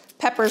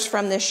peppers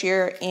from this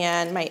year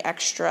and my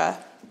extra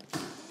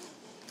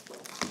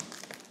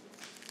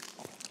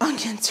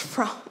onions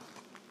from.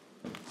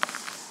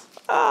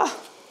 I'm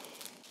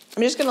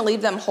just gonna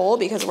leave them whole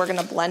because we're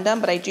gonna blend them,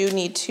 but I do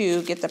need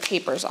to get the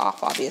papers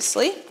off,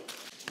 obviously.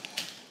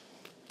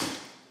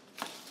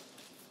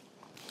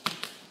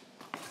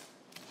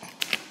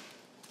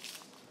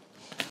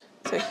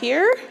 So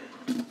here,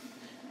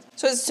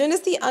 so as soon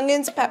as the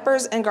onions,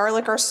 peppers, and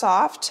garlic are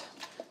soft,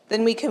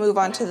 then we can move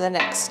on to the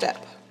next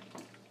step.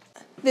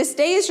 This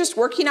day is just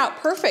working out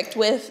perfect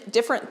with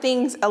different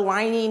things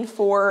aligning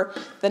for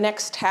the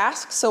next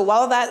task. So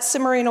while that's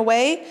simmering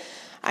away,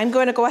 I'm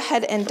going to go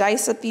ahead and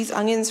dice up these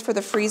onions for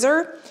the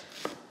freezer.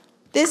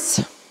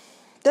 This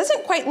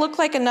doesn't quite look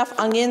like enough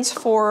onions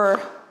for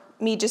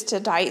me just to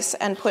dice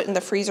and put in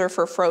the freezer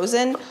for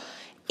frozen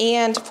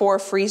and for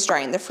freeze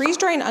drying. The freeze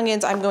drying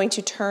onions I'm going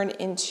to turn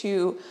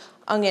into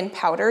onion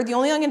powder. The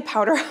only onion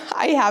powder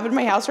I have in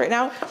my house right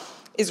now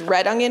is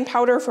red onion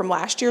powder from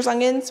last year's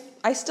onions.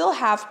 I still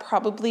have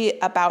probably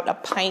about a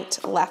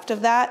pint left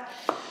of that.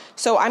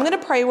 So I'm gonna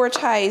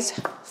prioritize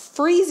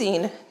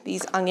freezing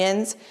these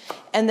onions,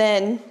 and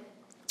then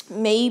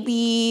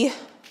maybe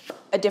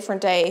a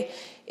different day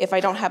if I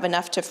don't have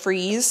enough to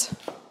freeze.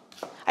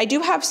 I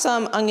do have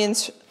some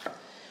onions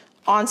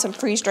on some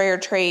freeze dryer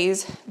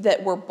trays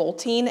that were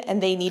bolting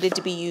and they needed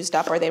to be used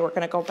up or they were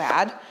gonna go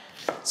bad.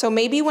 So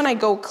maybe when I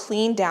go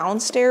clean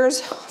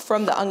downstairs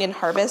from the onion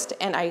harvest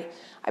and I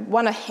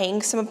wanna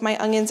hang some of my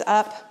onions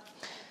up,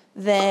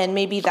 then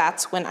maybe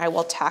that's when I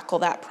will tackle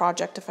that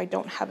project if I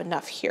don't have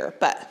enough here.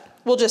 But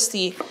we'll just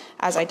see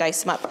as I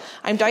dice them up.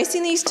 I'm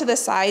dicing these to the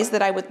size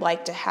that I would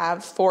like to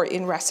have for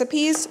in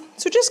recipes.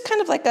 So just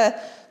kind of like a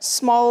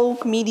small,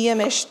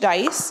 medium-ish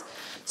dice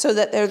so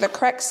that they're the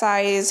correct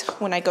size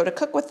when I go to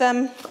cook with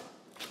them.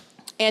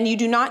 And you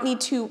do not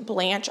need to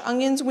blanch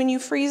onions when you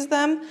freeze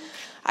them.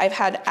 I've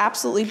had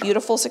absolutely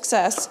beautiful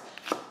success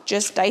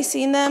just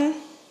dicing them,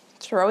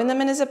 throwing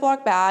them in a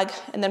Ziploc bag,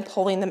 and then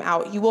pulling them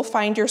out. You will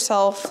find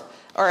yourself,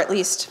 or at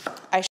least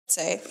I should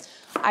say,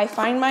 I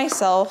find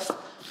myself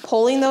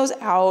pulling those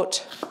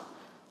out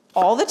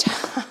all the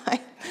time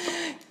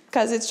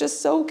because it's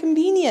just so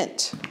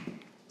convenient.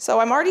 So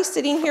I'm already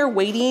sitting here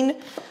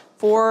waiting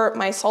for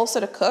my salsa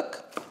to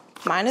cook.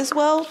 Might as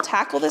well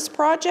tackle this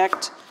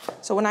project.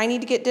 So when I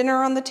need to get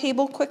dinner on the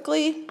table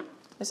quickly,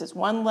 this is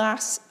one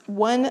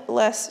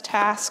less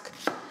task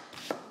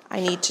I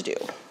need to do.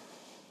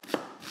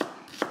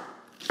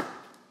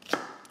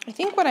 I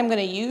think what I'm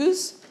gonna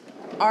use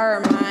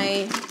are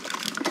my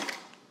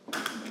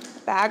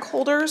bag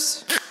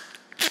holders.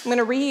 I'm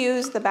gonna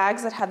reuse the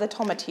bags that had the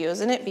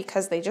tomatillos in it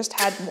because they just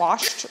had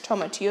washed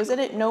tomatillos in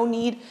it. No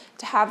need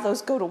to have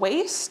those go to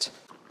waste.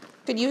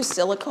 Could use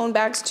silicone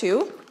bags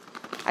too.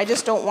 I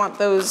just don't want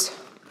those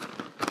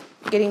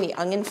getting the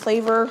onion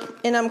flavor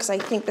in them because I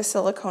think the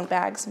silicone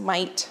bags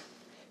might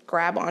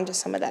grab onto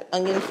some of that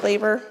onion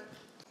flavor.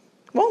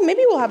 Well,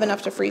 maybe we'll have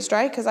enough to freeze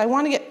dry because I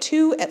want to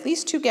get at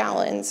least 2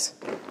 gallons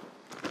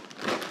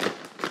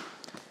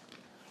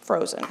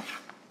frozen.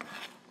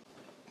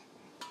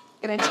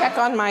 Gonna check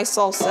on my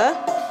salsa.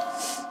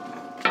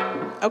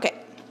 Okay.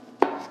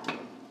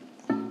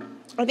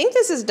 I think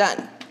this is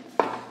done,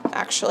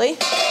 actually.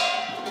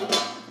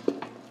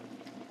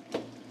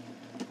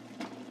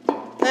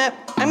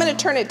 I'm gonna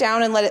turn it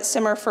down and let it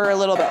simmer for a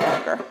little bit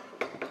longer.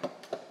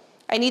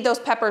 I need those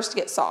peppers to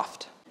get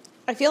soft.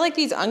 I feel like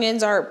these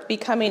onions are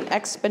becoming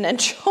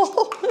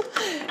exponential.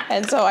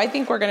 And so I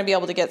think we're gonna be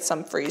able to get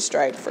some freeze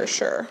dried for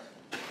sure.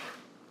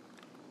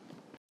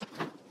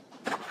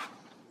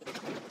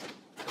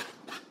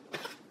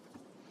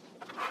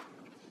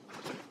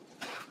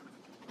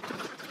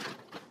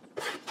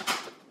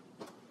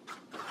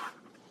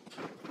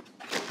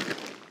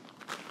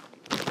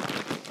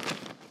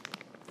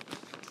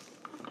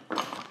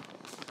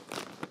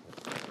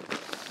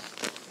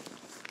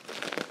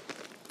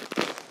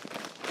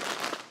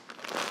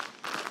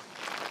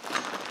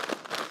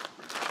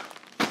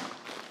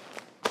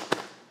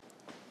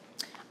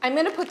 I'm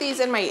gonna put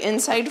these in my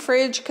inside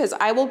fridge because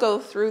I will go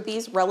through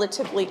these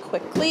relatively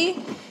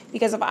quickly,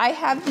 because if I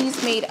have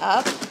these made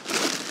up,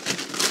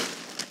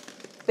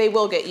 they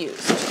will get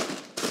used.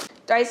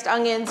 Diced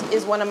onions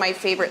is one of my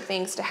favorite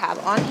things to have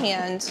on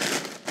hand.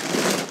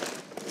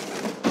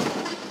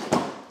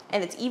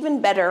 And it's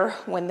even better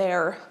when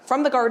they're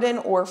from the garden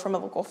or from a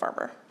local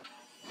farmer.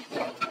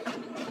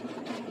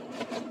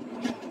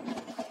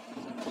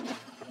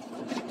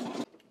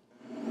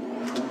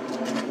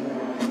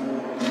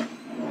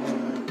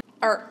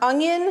 Our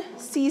onion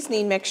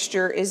seasoning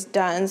mixture is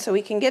done, so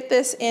we can get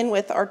this in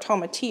with our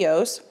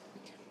tomatillos.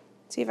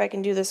 See if I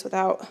can do this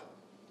without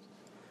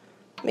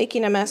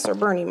making a mess or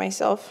burning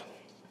myself.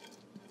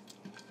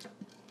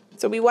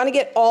 So we want to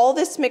get all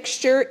this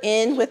mixture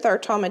in with our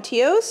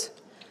tomatillos,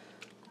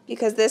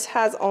 because this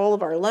has all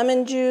of our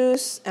lemon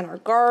juice and our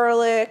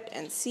garlic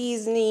and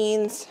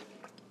seasonings.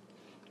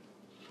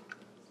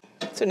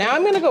 So now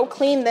I'm gonna go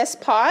clean this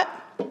pot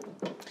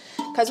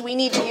because we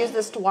need to use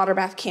this to water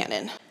bath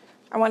cannon.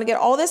 I wanna get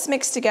all this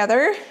mixed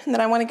together, and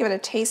then I wanna give it a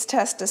taste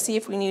test to see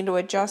if we need to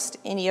adjust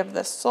any of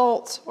the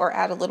salt or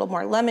add a little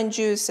more lemon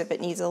juice if it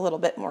needs a little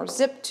bit more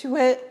zip to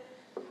it.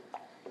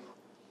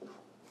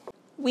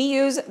 We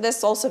use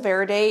this salsa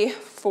verde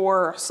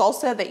for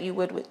salsa that you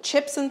would with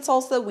chips and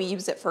salsa. We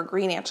use it for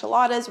green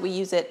enchiladas. We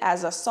use it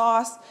as a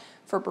sauce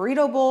for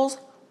burrito bowls.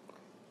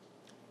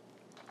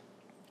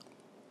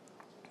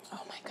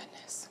 Oh my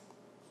goodness.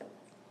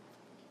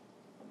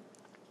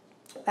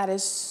 That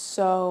is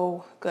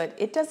so good.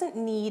 It doesn't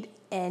need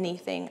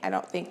anything, I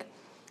don't think.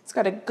 It's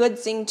got a good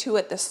zing to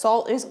it. The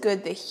salt is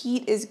good. The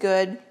heat is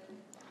good.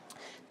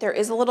 There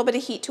is a little bit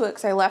of heat to it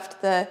because I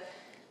left the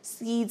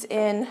seeds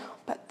in,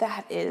 but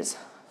that is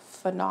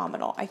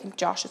phenomenal. I think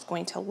Josh is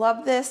going to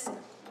love this.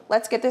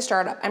 Let's get this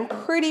started up. I'm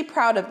pretty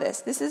proud of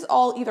this. This is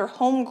all either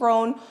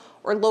homegrown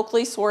or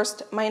locally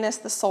sourced, minus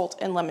the salt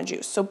and lemon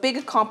juice. So big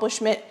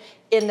accomplishment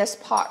in this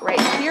pot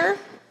right here.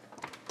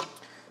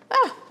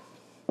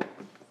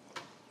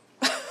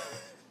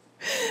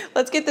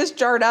 Let's get this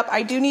jarred up.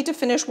 I do need to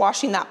finish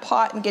washing that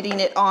pot and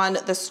getting it on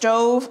the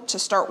stove to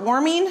start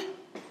warming.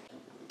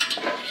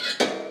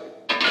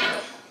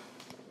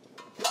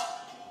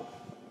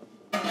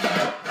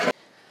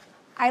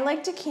 I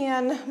like to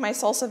can my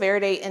salsa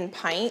verde in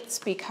pints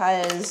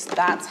because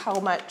that's how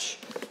much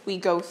we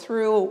go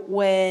through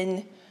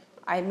when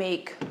I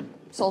make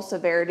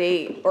salsa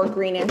verde or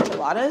green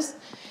enchiladas.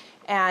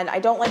 And I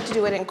don't like to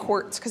do it in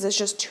quarts because it's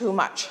just too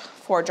much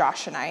for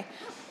Josh and I.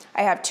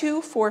 I have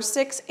 2, 4,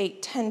 6,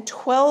 8, 10,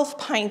 12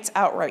 pints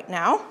out right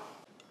now.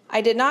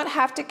 I did not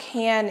have to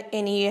can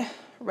any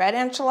red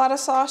enchilada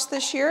sauce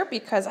this year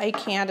because I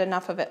canned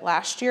enough of it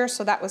last year,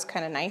 so that was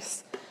kind of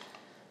nice.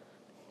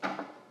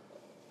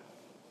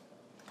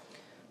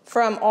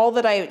 From all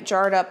that I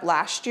jarred up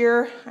last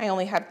year, I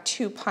only have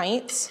 2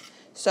 pints.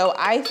 So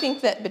I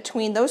think that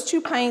between those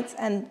 2 pints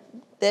and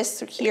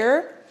this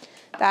here,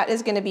 that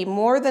is gonna be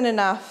more than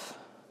enough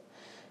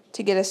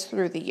to get us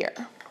through the year.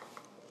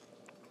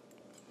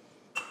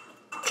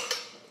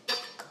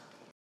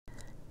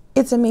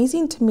 It's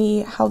amazing to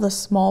me how the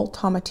small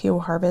tomatillo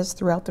harvest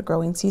throughout the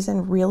growing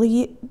season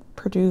really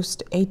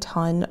produced a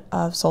ton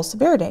of salsa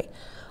verde.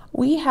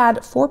 We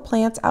had 4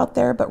 plants out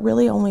there, but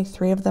really only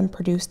 3 of them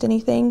produced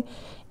anything.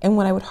 And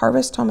when I would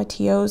harvest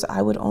tomatillos,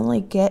 I would only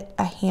get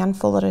a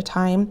handful at a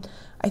time.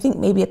 I think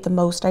maybe at the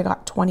most I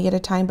got 20 at a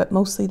time, but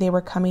mostly they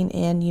were coming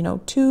in,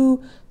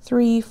 2,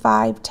 3,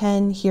 5,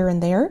 10 here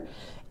and there.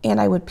 And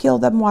I would peel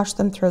them, wash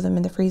them, throw them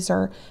in the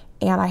freezer.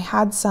 And I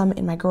had some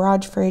in my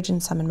garage fridge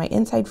and some in my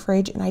inside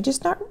fridge. And I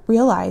just not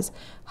realize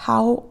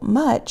how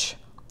much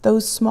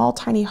those small,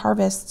 tiny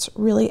harvests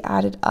really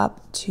added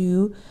up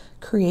to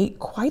create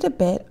quite a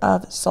bit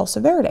of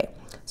salsa verde.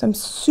 So I'm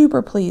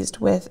super pleased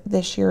with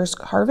this year's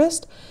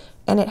harvest,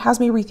 and it has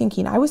me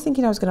rethinking. I was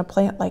thinking I was going to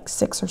plant like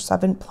 6 or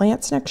 7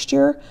 plants next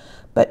year,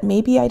 but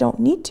maybe I don't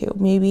need to.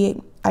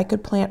 Maybe I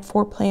could plant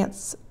 4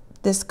 plants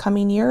this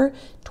coming year,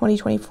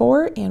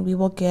 2024, and we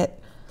will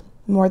get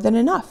more than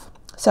enough.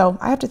 So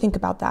I have to think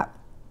about that.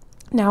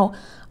 Now,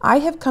 I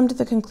have come to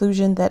the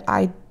conclusion that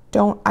I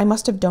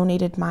must have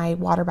donated my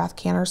water bath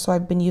canner, so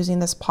I've been using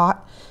this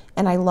pot.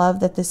 And I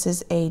love that this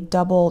is a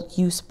double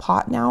use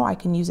pot now. I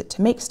can use it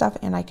to make stuff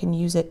and I can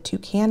use it to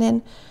can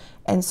in.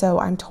 And so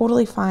I'm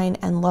totally fine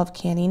and love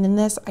canning in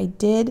this. I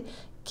did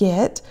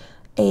get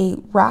a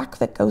rack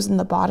that goes in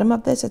the bottom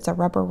of this. It's a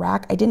rubber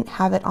rack. I didn't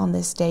have it on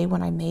this day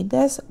when I made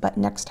this, but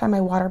next time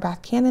I water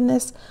bath can in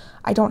this,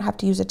 I don't have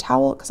to use a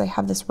towel because I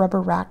have this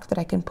rubber rack that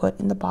I can put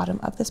in the bottom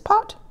of this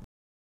pot.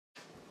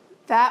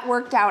 That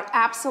worked out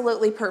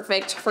absolutely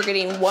perfect for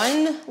getting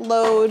 1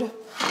 load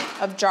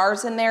of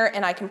jars in there,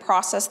 and I can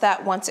process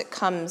that once it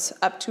comes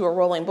up to a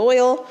rolling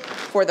boil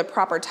for the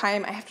proper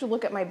time. I have to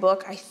look at my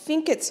book. I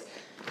think it's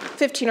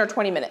 15 or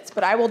 20 minutes,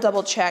 but I will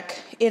double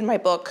check in my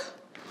book.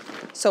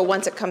 So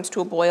once it comes to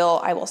a boil,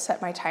 I will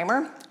set my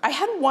timer. I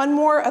had 1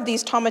 more of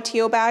these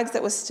tomatillo bags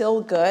that was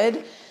still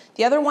good.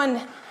 The other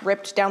one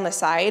ripped down the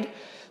side.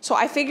 So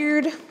I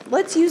figured,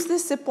 let's use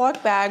this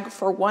Ziploc bag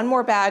for 1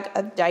 more bag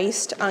of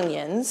diced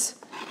onions.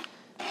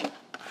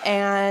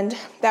 And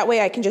that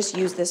way I can just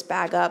use this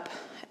bag up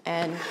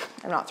and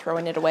I'm not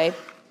throwing it away.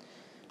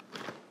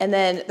 And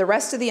then the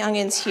rest of the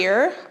onions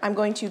here, I'm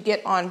going to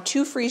get on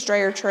 2 freeze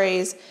dryer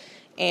trays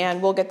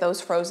and we'll get those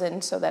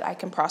frozen so that I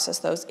can process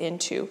those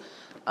into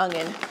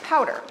onion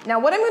powder. Now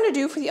what I'm gonna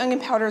do for the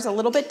onion powder is a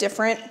little bit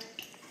different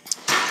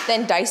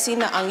than dicing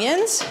the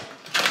onions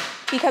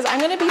because I'm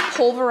gonna be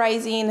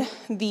pulverizing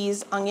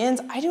these onions.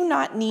 I do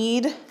not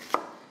need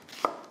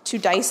to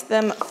dice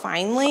them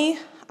finely.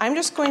 I'm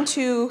just going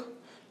to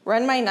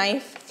run my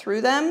knife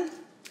through them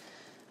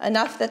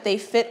enough that they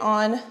fit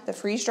on the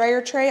freeze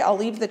dryer tray. I'll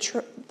leave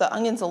the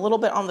onions a little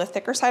bit on the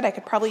thicker side. I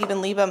could probably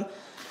even leave them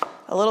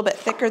a little bit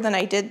thicker than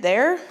I did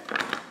there.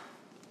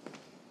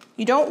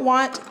 You don't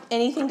want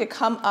anything to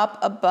come up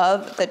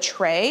above the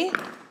tray.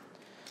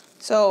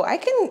 So I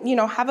can, you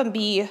know, have them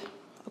be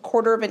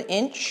 1/4 of an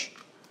inch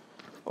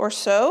or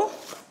so.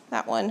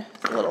 That one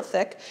is a little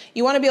thick.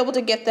 You want to be able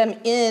to get them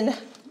in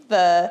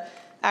the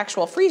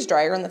actual freeze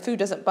dryer and the food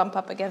doesn't bump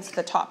up against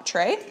the top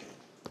tray.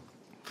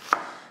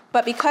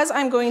 But because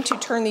I'm going to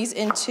turn these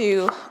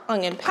into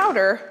onion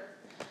powder,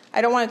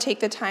 I don't want to take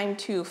the time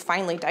to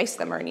finely dice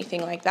them or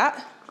anything like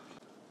that.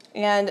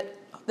 And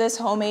this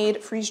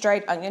homemade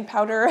freeze-dried onion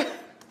powder,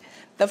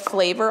 the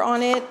flavor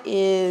on it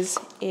is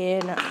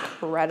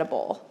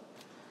incredible.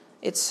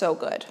 It's so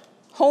good.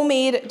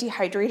 Homemade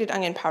dehydrated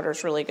onion powder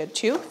is really good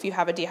too. If you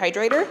have a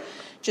dehydrator,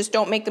 just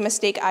don't make the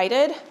mistake I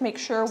did. Make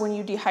sure when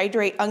you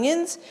dehydrate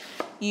onions,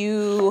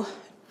 you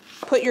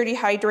put your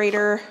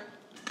dehydrator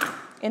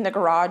in the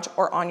garage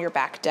or on your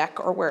back deck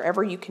or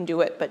wherever you can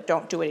do it, but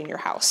don't do it in your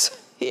house.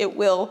 It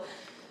will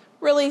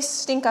really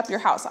stink up your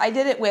house. I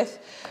did it with,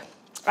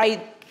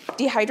 I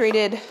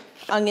dehydrated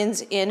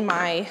onions in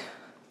my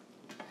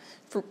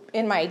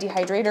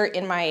dehydrator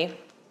in my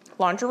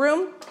laundry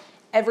room.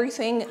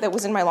 Everything that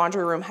was in my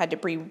laundry room had to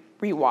be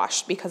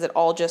re-washed because it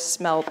all just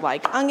smelled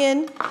like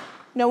onion.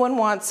 No one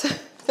wants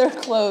their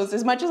clothes.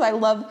 As much as I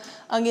love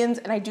onions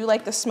and I do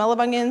like the smell of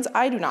onions,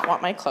 I do not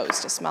want my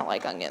clothes to smell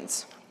like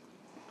onions.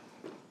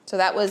 So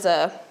that was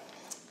a,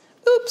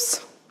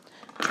 oops,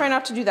 try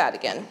not to do that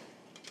again.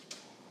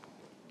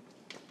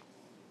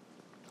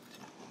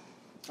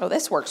 Oh,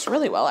 this works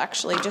really well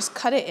actually. Just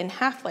cut it in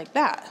half like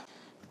that.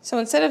 So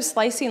instead of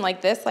slicing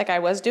like this, like I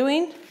was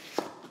doing,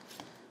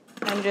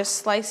 I'm just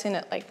slicing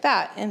it like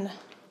that. And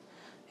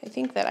I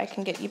think that I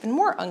can get even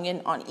more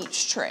onion on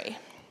each tray.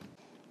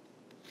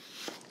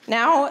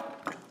 Now,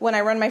 when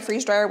I run my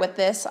freeze dryer with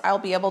this, I'll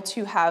be able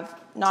to have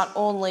not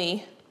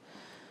only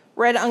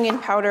red onion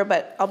powder,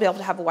 but I'll be able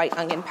to have white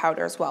onion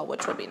powder as well,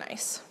 which will be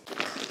nice.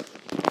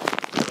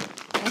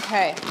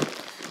 Okay,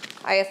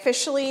 I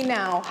officially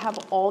now have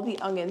all the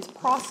onions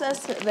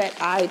processed that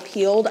I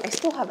peeled. I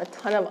still have a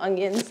ton of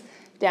onions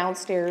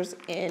downstairs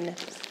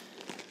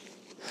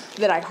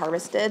that I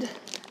harvested.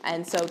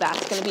 And so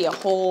that's gonna be a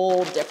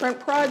whole different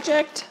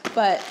project.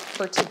 But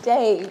for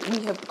today,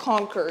 we have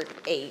conquered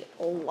a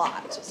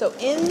lot. So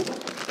in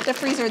the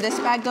freezer, this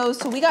bag goes.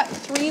 So we got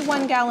 3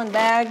 1-gallon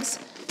bags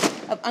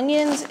of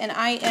onions, and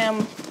I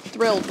am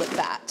thrilled with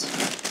that.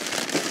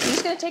 I'm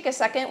just gonna take a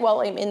second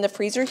while I'm in the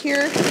freezer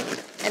here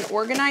and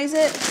organize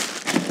it.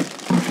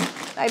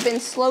 I've been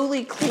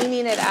slowly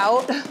cleaning it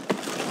out,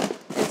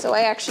 and so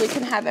I actually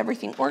can have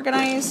everything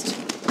organized.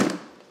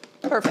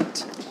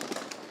 Perfect.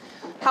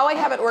 How I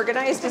have it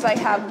organized is I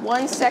have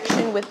one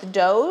section with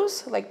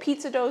doughs, like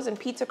pizza doughs and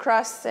pizza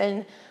crusts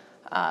and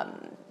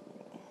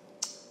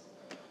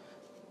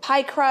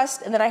pie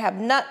crust, and then I have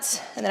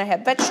nuts, and then I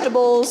have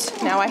vegetables.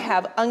 Now I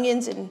have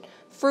onions and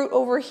fruit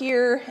over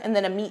here, and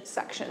then a meat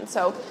section.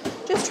 So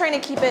just trying to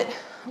keep it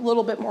a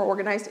little bit more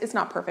organized. It's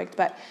not perfect,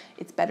 but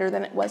it's better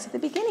than it was at the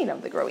beginning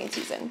of the growing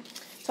season.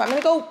 So I'm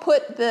gonna go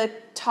put the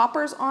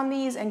toppers on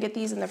these and get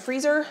these in the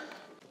freezer.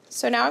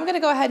 So now I'm gonna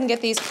go ahead and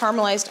get these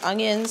caramelized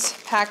onions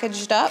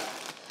packaged up.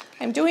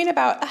 I'm doing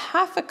about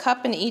 1/2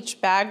 cup in each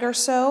bag or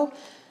so.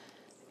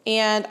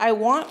 And I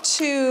want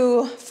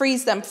to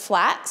freeze them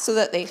flat so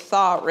that they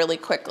thaw really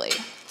quickly.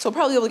 So we'll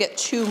probably be able to get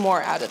 2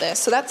 more out of this.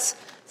 So that's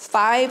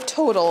 5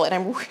 total, and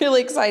I'm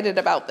really excited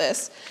about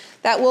this.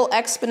 That will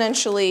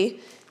exponentially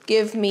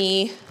give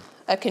me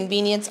a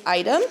convenience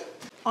item.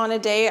 On a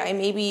day, I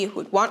maybe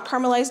would want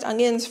caramelized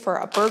onions for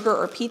a burger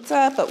or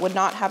pizza, but would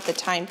not have the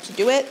time to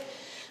do it.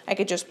 I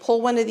could just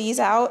pull one of these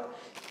out,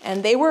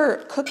 and they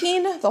were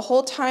cooking the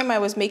whole time I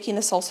was making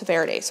the Salsa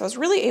Verde. So I was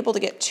really able to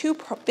get 2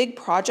 big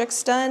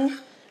projects done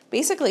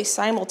basically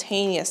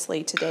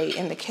simultaneously today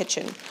in the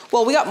kitchen.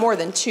 Well, we got more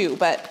than 2,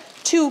 but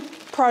 2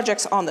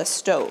 projects on the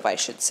stove, I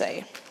should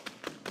say.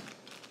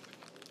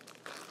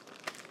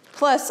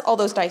 Plus all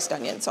those diced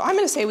onions. So I'm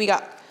gonna say we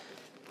got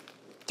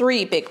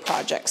 3 big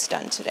projects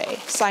done today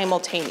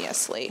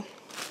simultaneously.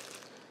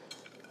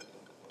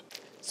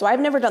 So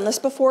I've never done this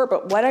before,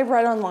 but what I've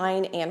read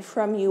online and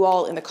from you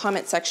all in the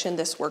comment section,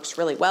 this works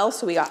really well.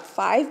 So we got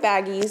 5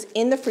 baggies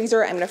in the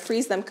freezer. I'm gonna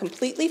freeze them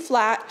completely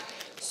flat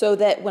so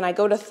that when I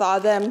go to thaw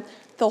them,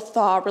 they'll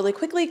thaw really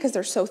quickly because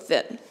they're so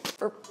thin.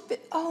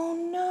 Oh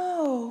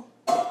no.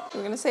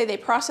 We're gonna say they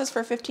process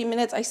for 15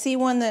 minutes. I see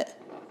one that,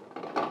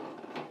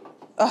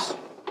 oh,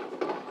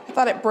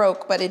 thought it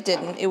broke, but it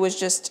didn't. It was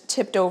just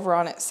tipped over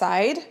on its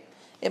side.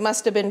 It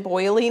must have been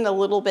boiling a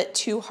little bit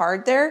too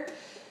hard there.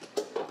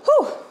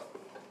 Whew.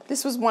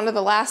 This was one of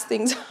the last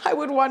things I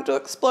would want to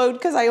explode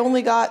because I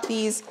only got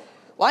these.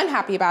 Well, I'm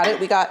happy about it.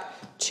 We got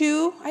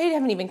 2. I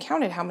haven't even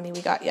counted how many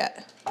we got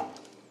yet.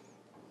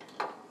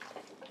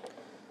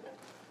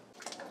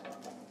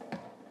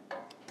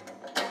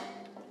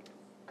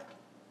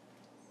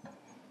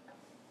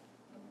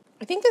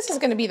 I think this is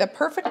going to be the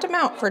perfect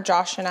amount for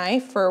Josh and I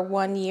for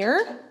 1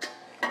 year.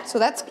 So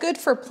that's good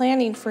for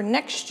planning for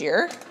next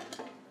year.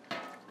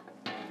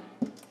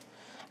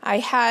 I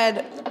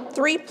had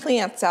 3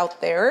 plants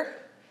out there,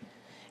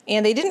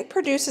 and they didn't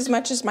produce as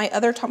much as my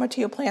other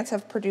tomatillo plants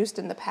have produced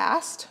in the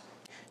past.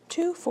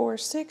 2, 4,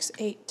 6,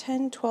 8,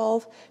 10,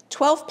 12,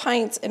 12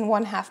 pints and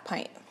 1/2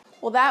 pint.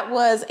 Well, that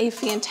was a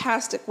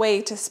fantastic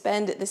way to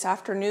spend this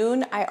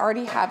afternoon. I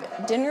already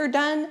have dinner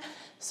done,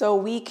 so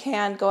we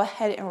can go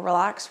ahead and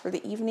relax for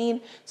the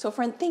evening. So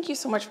friend, thank you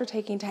so much for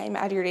taking time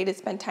out of your day to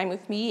spend time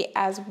with me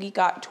as we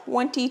got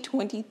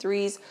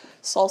 2023's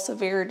Salsa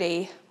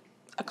Verde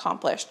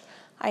accomplished.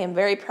 I am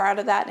very proud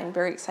of that and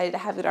very excited to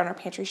have it on our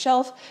pantry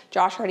shelf.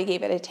 Josh already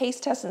gave it a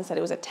taste test and said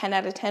it was a 10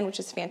 out of 10, which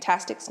is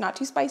fantastic. It's not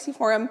too spicy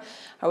for him.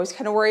 I always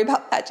kind of worry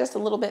about that just a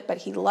little bit, but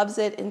he loves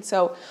it. And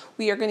so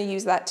we are gonna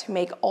use that to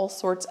make all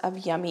sorts of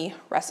yummy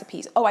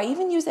recipes. Oh, I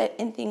even use it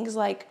in things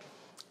like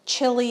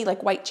chili,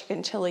 like white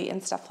chicken chili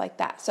and stuff like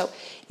that. So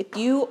if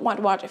you want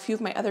to watch a few of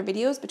my other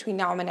videos between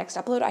now and my next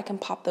upload, I can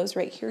pop those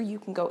right here. You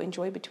can go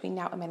enjoy between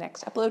now and my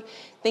next upload.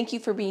 Thank you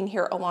for being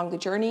here along the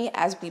journey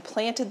as we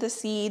planted the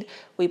seed,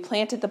 we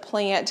planted the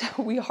plant,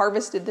 we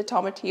harvested the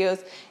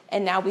tomatillos,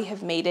 and now we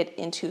have made it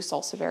into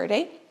Salsa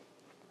Verde.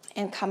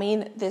 And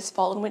coming this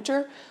fall and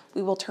winter,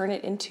 we will turn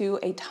it into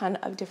a ton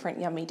of different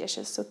yummy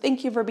dishes. So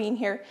thank you for being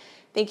here.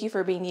 Thank you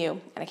for being you,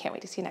 and I can't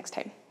wait to see you next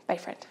time. Bye,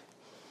 friend.